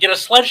 Like you get a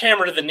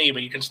sledgehammer to the knee,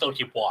 but you can still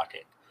keep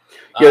walking.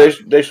 Yeah,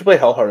 they should play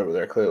Hellheart over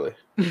there. Clearly.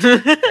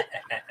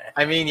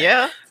 I mean,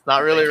 yeah, it's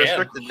not really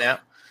restricted now.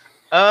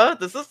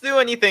 Does this do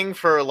anything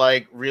for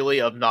like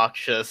really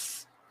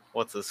obnoxious?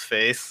 What's his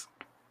face?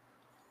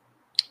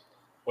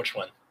 Which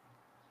one?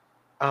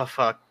 Oh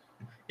fuck!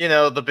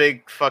 The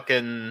big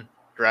fucking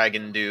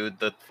dragon dude,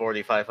 the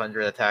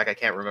 4,500 attack. I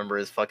can't remember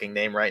his fucking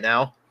name right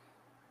now.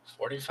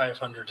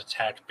 4,500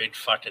 attack, big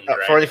fucking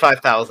dragon.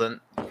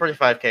 45,000,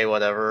 45k,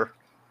 whatever,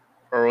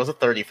 or was it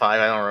 35?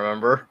 I don't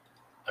remember.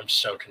 I'm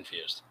so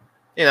confused.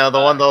 The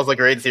one that was a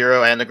grade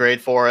 0 and a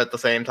grade 4 at the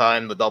same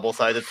time, the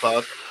double-sided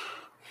fuck.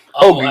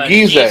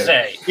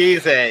 Gizeh.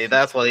 Gizeh,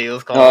 that's what he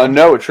was called.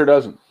 No, it sure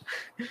doesn't.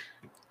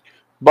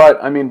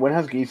 But I mean, when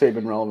has Gizeh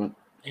been relevant?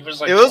 He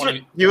was like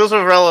he was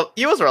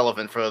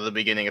relevant for the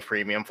beginning of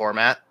premium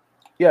format.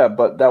 Yeah,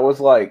 but that was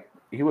like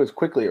he was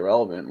quickly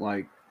irrelevant,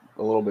 like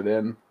a little bit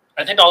in.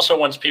 I think also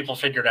once people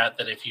figured out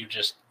that if you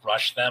just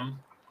rush them,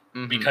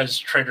 because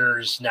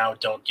triggers now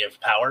don't give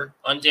power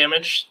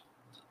undamaged,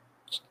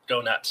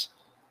 go nuts.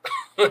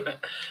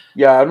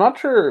 Yeah, I'm not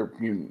sure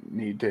you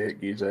need to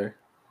hit Gizeh.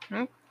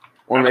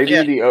 Or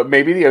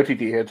maybe the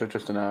OTT hits are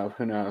just enough.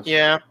 Who knows?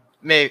 Yeah,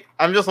 maybe.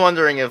 I'm just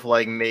wondering if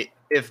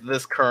if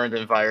this current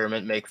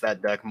environment makes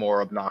that deck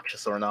more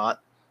obnoxious or not.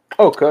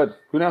 Oh, could.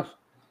 Who knows?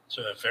 It's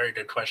a very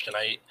good question.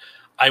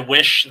 I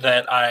wish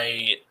that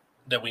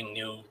we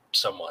knew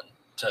someone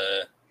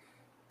to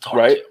talk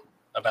to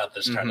about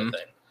this kind of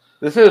thing.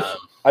 This is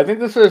I think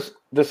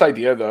this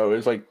idea though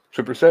is like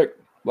super sick.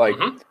 Like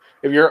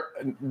if you're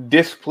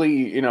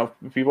displeased,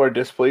 if people are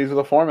displeased with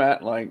the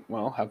format, like,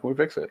 well, how can we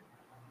fix it?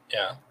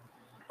 Yeah.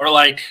 Or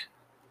like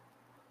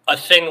a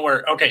thing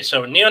where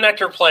so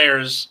Neonectar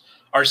players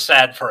are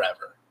sad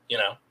forever,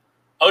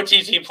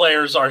 OTT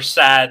players are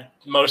sad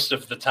most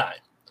of the time.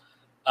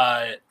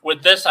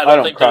 With this, I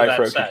don't think cry they're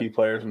for that OTT sad.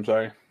 players. I'm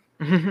sorry.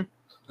 Would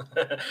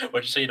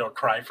you say you don't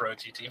cry for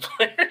OTT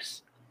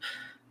players?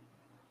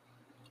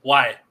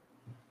 Why?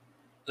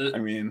 I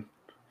mean,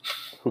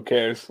 who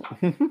cares?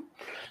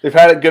 They've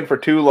had it good for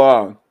too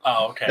long.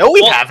 Oh, okay. No,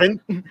 we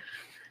haven't.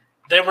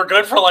 They were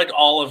good for like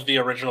all of the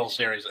original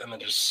series, and then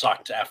just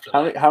sucked after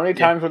that. How many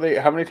times were they?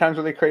 How many times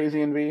were they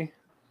crazy in V?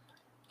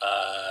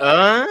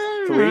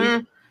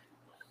 3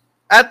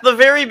 at the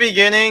very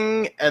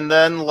beginning, and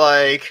then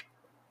like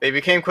they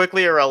became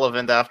quickly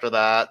irrelevant after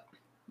that.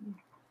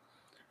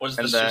 Was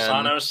the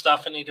Susano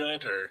stuff any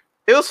good, or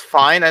it was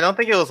fine? I don't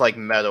think it was like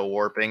meta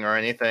warping or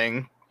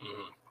anything.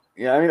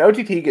 Yeah, I mean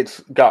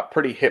OTT got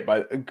pretty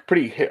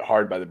hit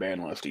hard by the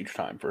ban list each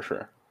time for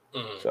sure.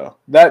 So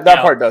that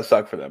part does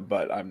suck for them,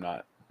 but I'm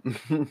not.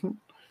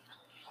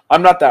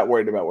 I'm not that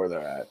worried about where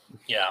they're at.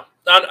 Yeah,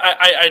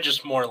 I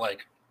just more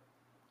like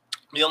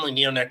the only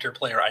Neonectar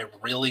player I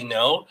really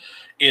know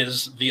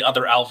is the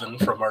other Alvin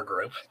from our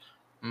group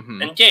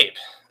and Gabe,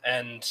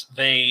 and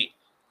they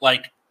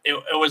like it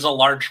was a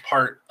large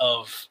part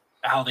of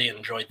how they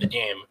enjoyed the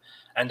game,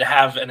 and to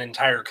have an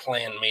entire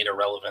clan made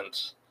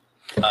irrelevant.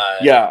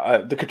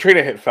 The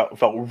Katrina hit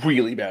felt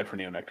really bad for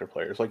Neonectar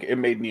players. Like it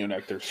made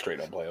Neonectar straight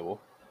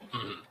unplayable.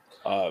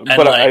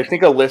 But I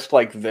think a list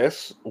like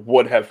this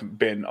would have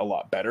been a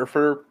lot better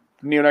for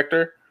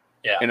Neonectar.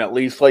 Yeah, and at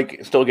least like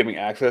still giving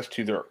access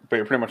to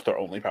pretty much their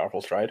only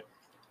powerful stride,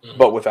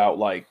 but without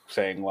like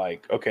saying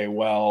like, okay,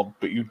 well,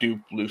 but you do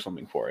lose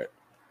something for it.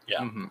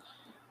 Yeah.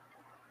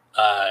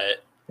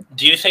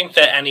 Do you think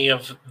that any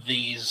of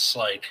these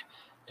like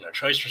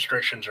choice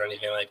restrictions or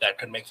anything like that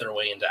could make their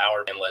way into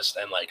our ban list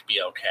and like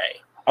be okay?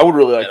 I would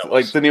really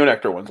like the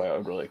Neonectar ones. I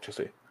would really like to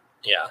see.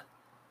 Yeah.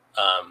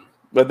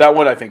 But that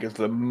one I think is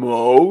the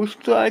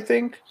most I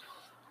think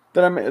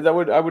that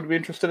I would be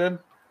interested in.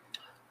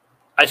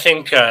 I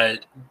think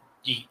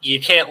you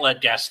can't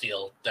let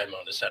Gastiel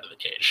Daimonis out of the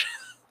cage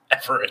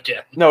ever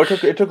again. No,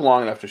 it took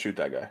long enough to shoot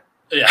that guy.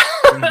 Yeah,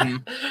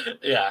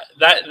 yeah.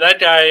 That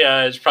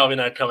guy is probably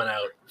not coming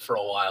out for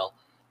a while.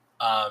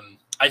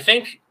 I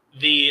think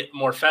the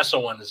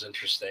Morfessa one is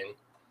interesting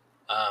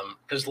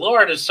because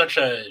Lord is such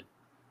a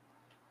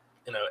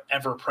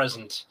ever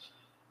present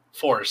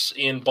force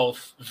in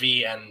both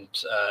V and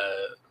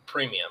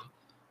Premium.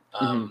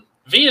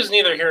 V is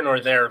neither here nor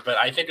there, but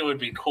I think it would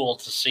be cool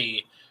to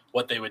see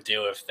what they would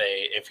do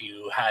if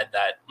you had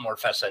that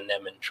Morfessa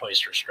Nemen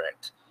choice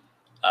restrict.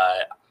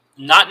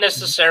 Not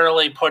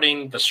necessarily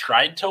putting the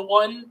stride to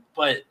 1,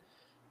 but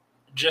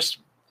just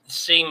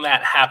seeing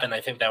that happen,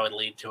 I think that would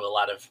lead to a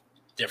lot of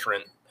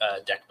different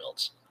deck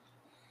builds.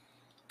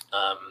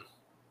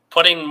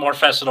 Putting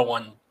Morfessa to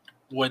 1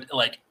 would,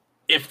 like,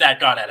 if that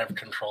got out of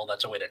control,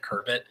 that's a way to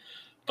curb it,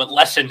 but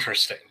less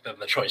interesting than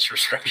the choice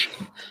restriction.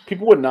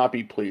 People would not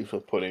be pleased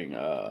with putting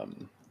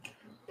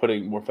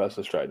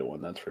Morfessa stride to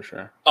 1, that's for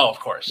sure. Oh, of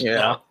course. Yeah.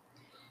 No.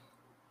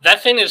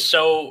 That thing is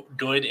so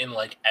good in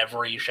like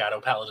every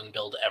Shadow Paladin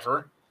build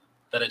ever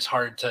that it's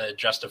hard to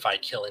justify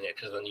killing it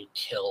because then you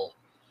kill.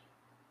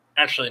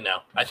 Actually, no.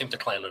 I think the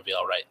clan would be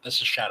all right. This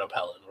is Shadow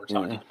Paladin we're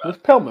talking about. This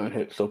Pale Moon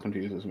hit still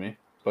confuses me,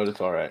 but it's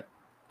all right.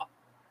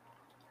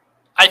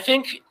 I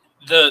think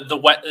the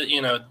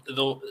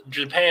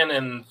Japan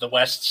and the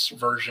West's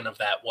version of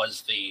that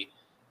was the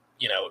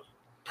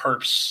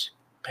Perps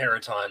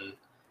Paraton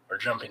or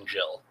Jumping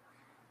Jill,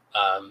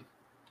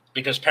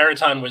 because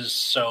Paraton was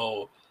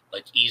so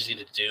like easy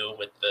to do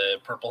with the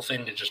purple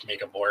thing to just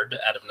make a board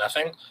out of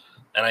nothing,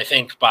 and I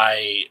think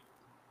by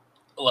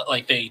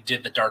like they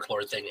did the Dark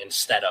Lord thing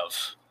instead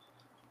of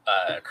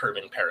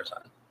curbing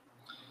Paraton.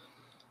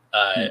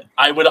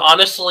 I would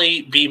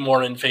honestly be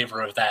more in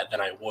favor of that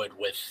than I would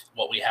with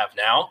what we have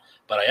now,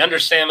 but I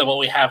understand that what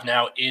we have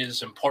now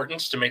is important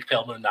to make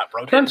Pale Moon not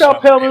broken. Turns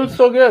out Pale Moon's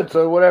still good,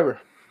 so whatever.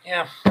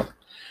 Yeah.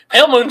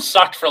 Pale Moon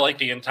sucked for like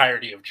the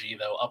entirety of G,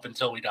 though, up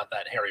until we got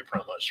that Harry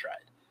promo stride.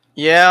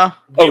 Yeah.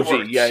 We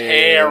were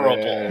terrible.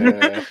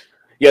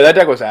 Yeah, that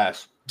deck was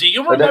ass. Do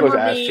you remember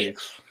me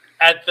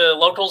at the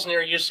locals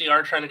near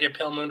UCR trying to get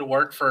Pale Moon to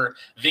work for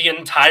the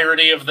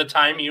entirety of the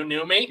time you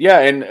knew me? Yeah,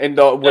 and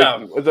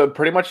the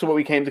pretty much what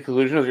we came to the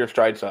conclusion is your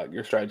stride suck.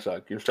 Your stride is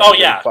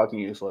fucking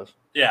useless.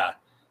 Yeah.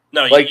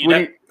 No, like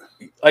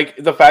like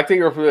the fact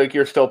that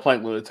you're still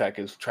playing Lunatic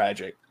is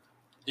tragic.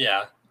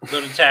 Yeah,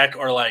 Lunatic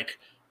or like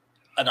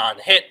an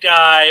on-hit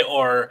guy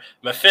or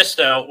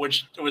Mephisto,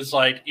 which was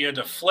like you had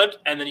to flip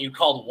and then you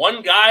called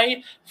one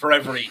guy for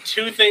every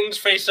 2 things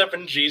face up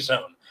in G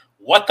zone.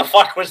 What the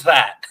fuck was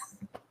that?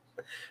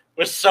 It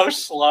was so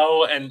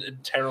slow and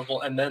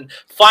terrible. And then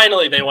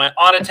finally they went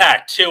on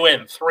attack, 2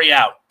 in, 3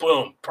 out,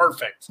 boom,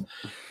 perfect.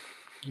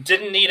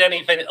 Didn't need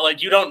anything.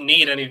 Like you don't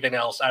need anything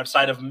else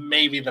outside of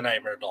maybe the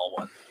Nightmare Doll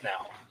one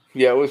now.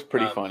 Yeah, it was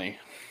pretty funny.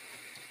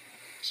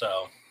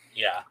 So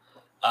yeah.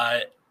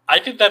 I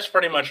think that's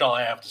pretty much all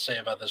I have to say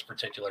about this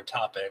particular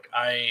topic.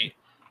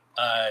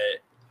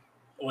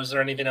 Was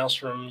there anything else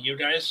from you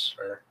guys?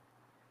 Or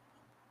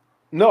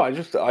no,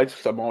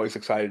 I'm always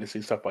excited to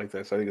see stuff like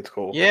this. I think it's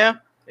cool. Yeah,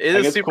 it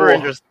is super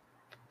interesting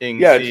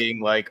seeing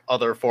like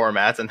other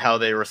formats and how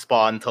they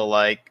respond to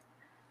like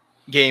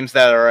games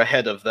that are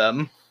ahead of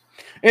them.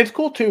 And it's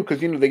cool too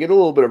because they get a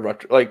little bit of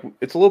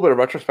it's a little bit of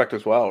retrospect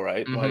as well,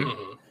 right? Mm-hmm.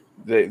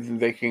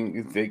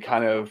 Like they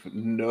kind of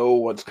know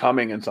what's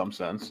coming in some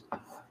sense.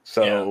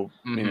 So,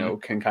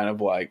 can kind of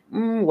like,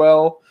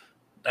 well,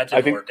 that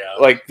didn't work out.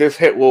 Like this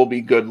hit will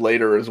be good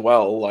later as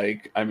well.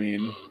 Like, I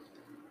mean,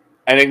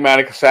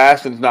 Enigmatic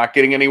Assassin's not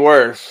getting any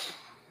worse.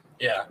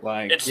 Yeah.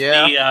 Like, it's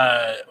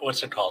the,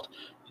 what's it called?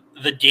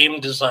 The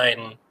game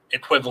design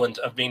equivalent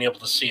of being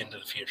able to see into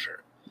the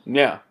future.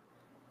 Yeah.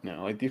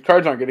 Like these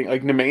cards aren't getting,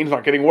 like, Nemain's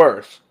not getting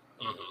worse.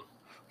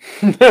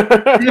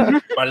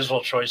 Might as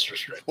well choice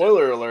restrict.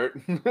 Spoiler alert.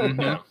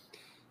 Yeah.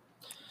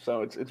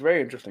 So it's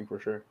very interesting for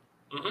sure.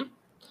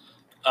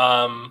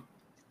 Mm-hmm.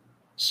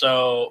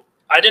 So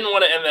I didn't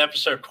want to end the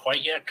episode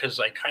quite yet because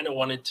I kind of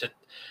wanted to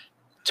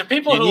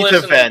people who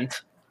listen. To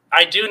vent.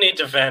 I do need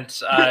to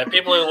vent.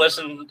 People who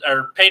listen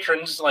are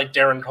patrons like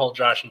Darren, Cole,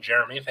 Josh, and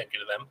Jeremy. Thank you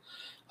to them.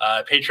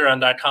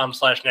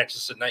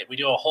 Patreon.com/Nexus at Night. We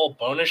do a whole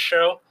bonus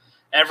show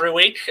every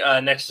week,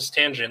 Nexus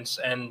Tangents,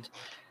 and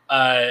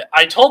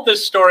I told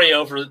this story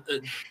over,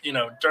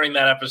 during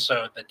that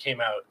episode that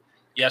came out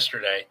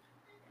yesterday,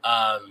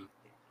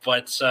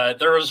 but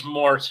there was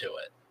more to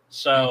it.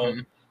 So,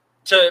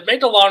 to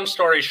make a long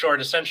story short,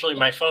 essentially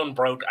my phone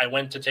broke. I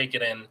went to take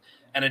it in,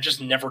 and it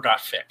just never got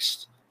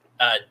fixed.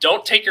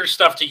 Don't take your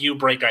stuff to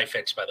U-Break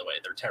iFix, by the way.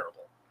 They're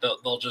terrible.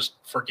 They'll just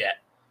forget.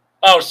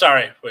 Oh,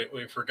 sorry,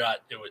 we forgot.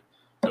 It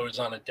was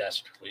on a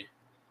desk.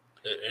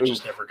 It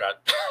just never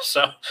got.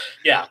 So,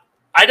 yeah,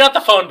 I got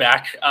the phone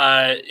back.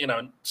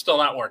 Still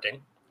not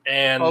working.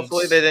 And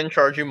hopefully they didn't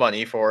charge you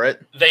money for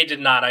it. They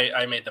did not.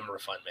 I made them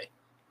refund me.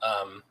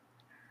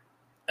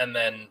 And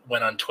then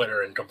went on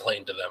Twitter and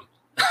complained to them.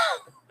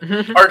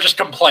 Or just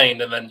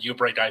complained, and then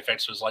U-Break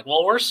iFix was like,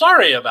 well, we're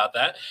sorry about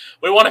that.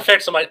 We want to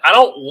fix them. I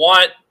don't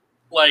want,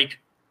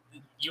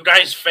 you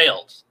guys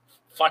failed.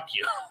 Fuck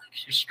you.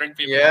 You string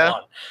people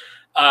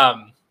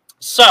along.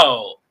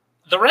 So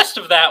the rest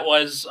of that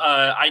was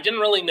I didn't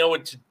really know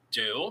what to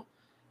do.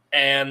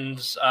 And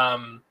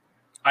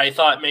I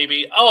thought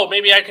maybe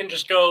I can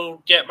just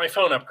go get my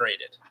phone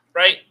upgraded,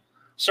 right?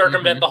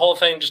 Circumvent the whole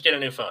thing, just get a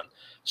new phone.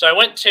 So I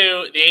went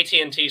to the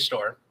AT&T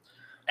store,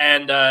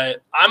 and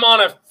I'm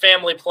on a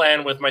family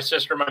plan with my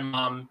sister, my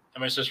mom,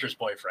 and my sister's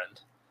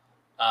boyfriend.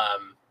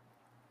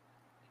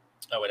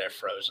 Wait, I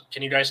froze.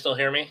 Can you guys still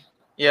hear me?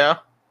 Yeah.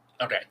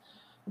 Okay.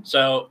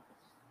 So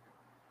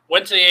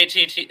went to the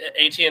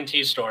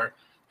AT&T store,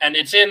 and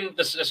it's in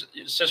the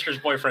sister's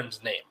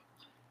boyfriend's name.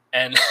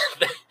 And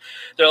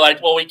they're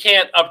like, well, we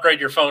can't upgrade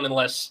your phone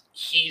unless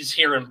he's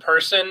here in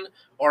person,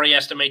 or he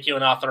has to make you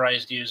an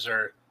authorized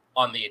user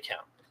on the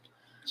account.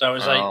 So I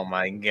was like, oh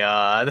my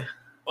God.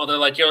 Well, they're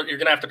like, you're going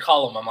to have to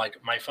call him. I'm like,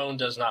 my phone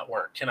does not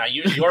work. Can I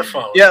use your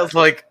phone? Yeah, it's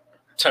like,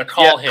 to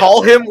call him.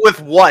 Call him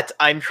with what?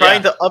 I'm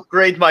trying to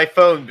upgrade my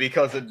phone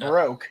because it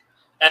broke.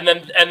 And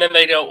then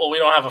they go, well, we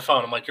don't have a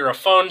phone. I'm like, you're a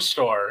phone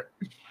store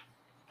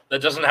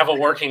that doesn't have a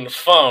working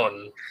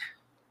phone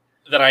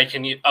that I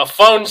can use. A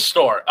phone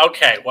store.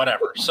 Okay,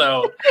 whatever.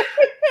 So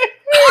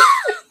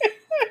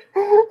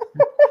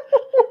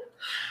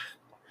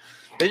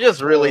they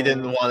just really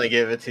didn't want to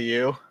give it to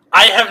you.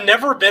 I have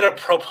never been a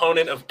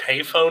proponent of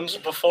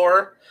payphones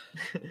before,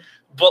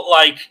 but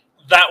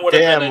that would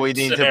have been a we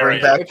need scenario. to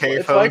bring back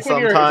payphones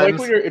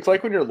sometimes. It's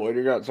like when you're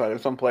loitering outside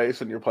of some place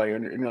and you're playing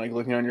and you're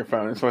looking on your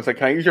phone and someone's like,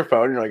 can I use your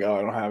phone? And you're like, oh,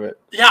 I don't have it.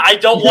 Yeah, I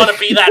don't want to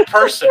be that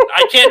person.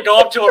 I can't go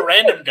up to a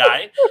random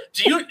guy.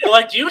 Do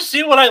you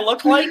see what I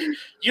look like?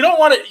 You don't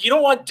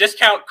want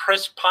discount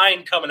Chris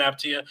Pine coming up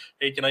to you.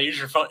 Hey, can I use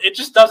your phone? It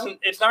just doesn't.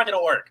 It's not going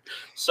to work.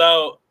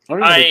 So I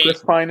don't know who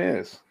Chris Pine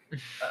is.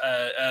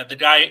 The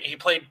guy, he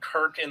played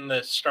Kirk in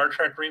the Star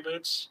Trek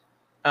reboots.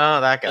 Oh,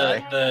 that guy.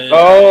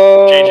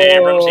 J.J.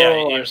 Abrams.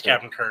 Yeah, he was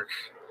Captain Kirk,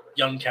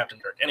 young Captain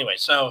Kirk. Anyway,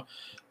 so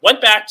went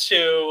back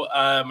to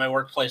my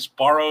workplace,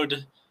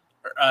 borrowed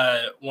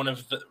one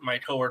of my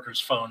coworkers'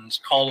 phones,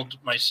 called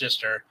my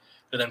sister,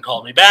 who then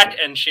called me back,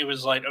 and she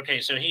was like,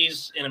 "Okay, so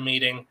he's in a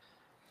meeting.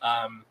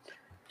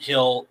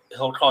 He'll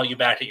call you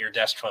back at your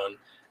desk phone."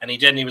 And he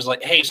did, and he was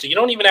like, "Hey, so you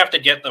don't even have to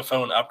get the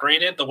phone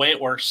upgraded. The way it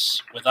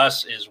works with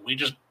us is we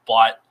just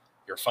bought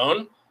your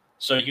phone,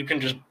 so you can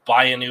just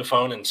buy a new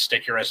phone and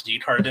stick your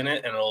SD card in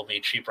it, and it'll be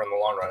cheaper in the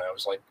long run." I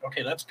was like,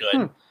 "Okay, that's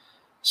good."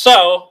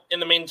 So in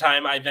the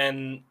meantime, I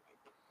then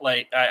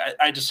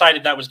I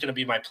decided that was going to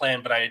be my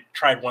plan, but I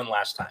tried one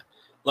last time.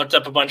 Looked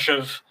up a bunch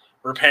of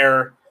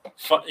repair,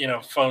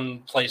 phone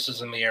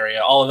places in the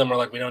area. All of them were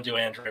like, "We don't do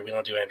Android. We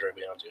don't do Android.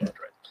 We don't do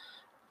Android."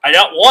 I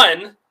got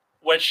one,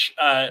 which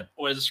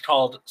was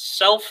called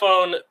Cell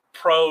Phone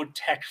Pro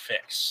Tech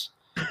Fix,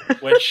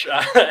 which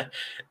I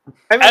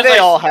mean, they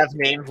all have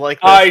names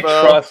like this. I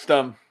trust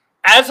them.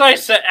 As I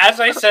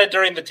said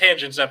during the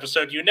Tangents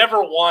episode, you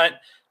never want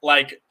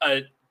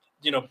a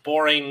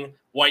boring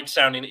white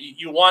sounding.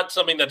 You want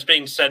something that's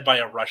being said by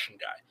a Russian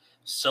guy.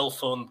 Cell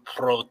Phone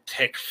Pro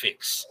Tech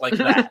Fix, like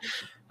that.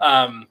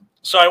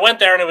 So I went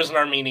there, and it was an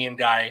Armenian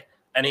guy,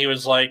 and he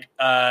was like,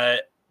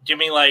 give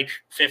me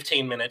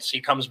 15 minutes. He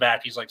comes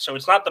back. He's like, so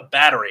it's not the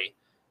battery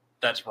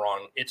that's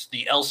wrong. It's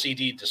the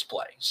LCD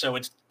display. So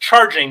it's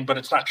charging, but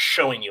it's not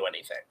showing you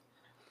anything.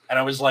 And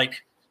I was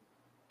like,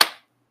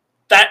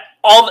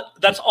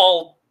 that's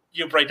all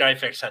U-Break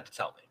iFix had to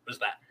tell me was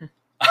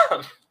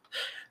that.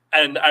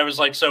 And I was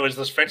like, so is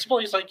this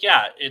fixable? He's like,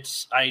 yeah,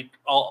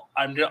 I'll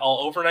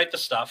overnight the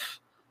stuff.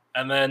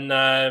 And then,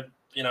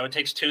 it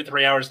takes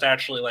 2-3 hours to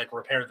actually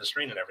repair the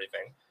screen and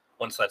everything.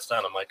 Once that's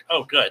done, I'm like,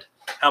 oh, good.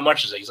 How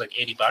much is it? He's like,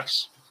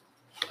 $80.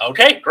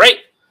 Okay, great.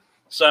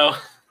 So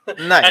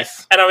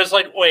nice. And I was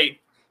like,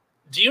 wait,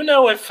 do you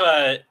know if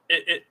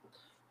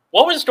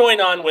what was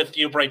going on with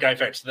you, Break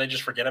iFix? Did they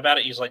just forget about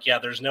it? He's like, yeah,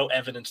 there's no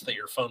evidence that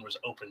your phone was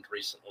opened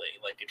recently.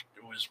 Like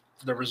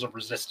there was a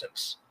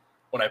resistance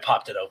when I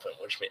popped it open,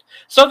 which means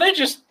so they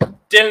just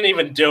didn't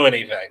even do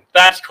anything.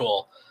 That's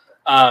cool.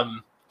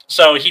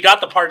 So he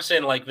got the parts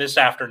in like this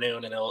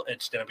afternoon, and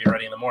it's going to be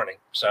ready in the morning.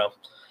 So,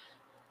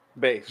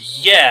 base.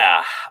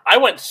 Yeah, I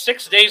went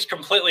 6 days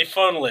completely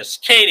phoneless.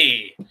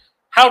 Katie,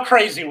 how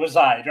crazy was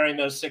I during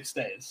those 6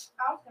 days?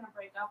 I was going to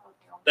break up with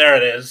you. There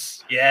it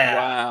is. Yeah.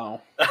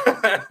 Wow.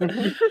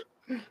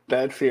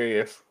 That's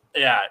serious.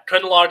 Yeah,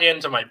 couldn't log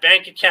into my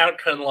bank account.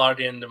 Couldn't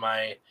log into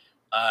my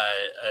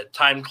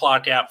time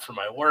clock app for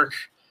my work.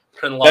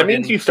 Couldn't log That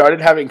means you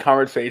started having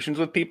conversations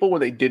with people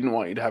when they didn't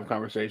want you to have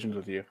conversations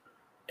with you.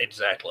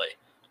 Exactly.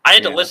 I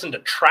had to listen to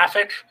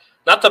Traffic,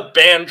 not the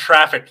band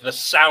Traffic, the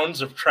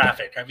sounds of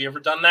Traffic. Have you ever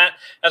done that?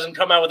 Hasn't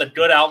come out with a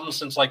good album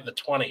since like the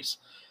 20s.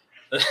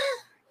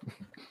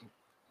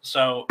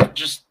 So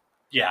just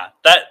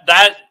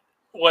that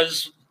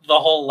was the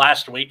whole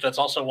last week. That's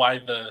also why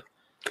the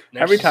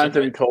how many times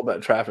have you told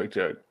that Traffic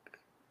joke?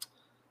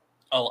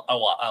 A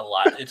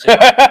lot.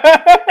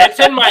 It's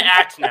in my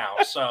act now.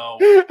 So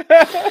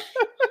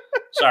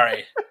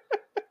sorry.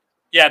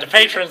 Yeah, to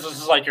patrons,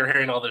 this is like you're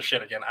hearing all this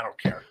shit again. I don't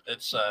care.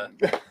 It's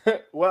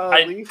well,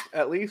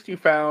 at least you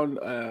found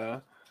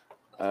a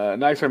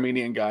nice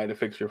Armenian guy to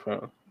fix your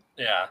phone.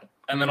 Yeah,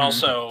 and then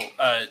also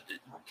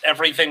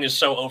everything is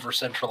so over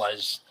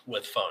centralized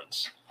with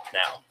phones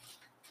now,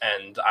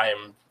 and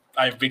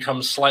I've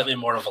become slightly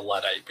more of a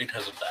Luddite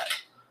because of that.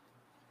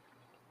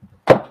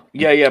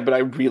 Yeah, but I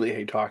really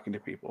hate talking to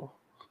people.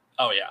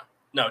 Oh yeah,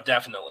 no,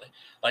 definitely.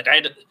 Like I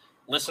had to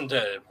listen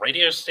to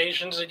radio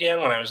stations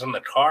again when I was in the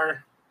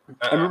car.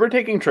 I remember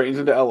taking trains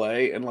into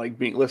LA and like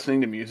listening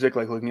to music,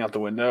 like looking out the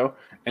window,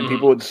 and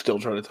people would still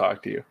try to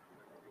talk to you.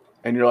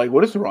 And you're like,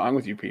 what is wrong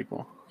with you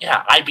people?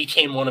 Yeah, I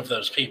became one of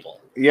those people.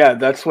 Yeah,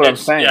 that's what I'm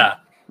saying. Yeah.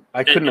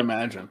 I couldn't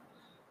imagine.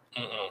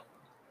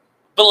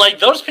 But like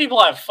those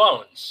people have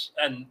phones,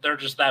 and they're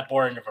just that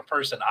boring of a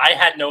person. I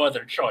had no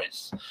other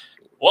choice.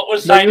 What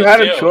was I to do? You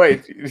had a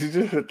choice. You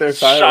just sit there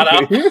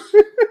silently.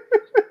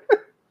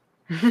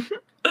 Shut up.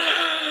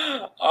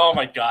 Oh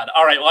my god!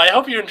 All right. Well, I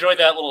hope you enjoyed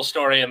that little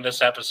story in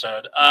this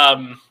episode.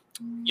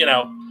 You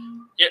know,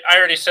 I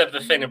already said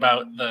the thing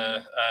about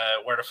the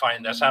where to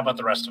find us. How about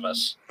the rest of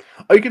us?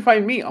 Oh, you can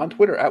find me on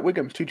Twitter at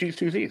Wiggums, 2 G's,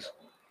 2 Z's.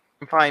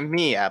 You can find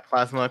me at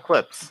Plasma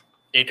Eclipse.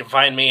 You can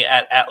find me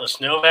at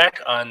Atlas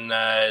Novak on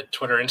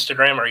Twitter,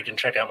 Instagram, or you can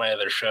check out my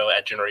other show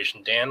at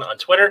Generation Dan on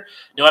Twitter.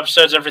 New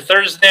episodes every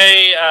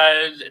Thursday.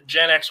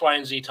 Gen X, Y,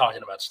 and Z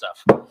talking about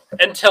stuff.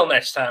 Until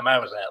next time, I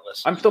was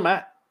Atlas. I'm still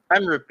Matt.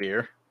 I'm Root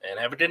Beer. And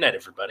have a good night,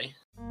 everybody.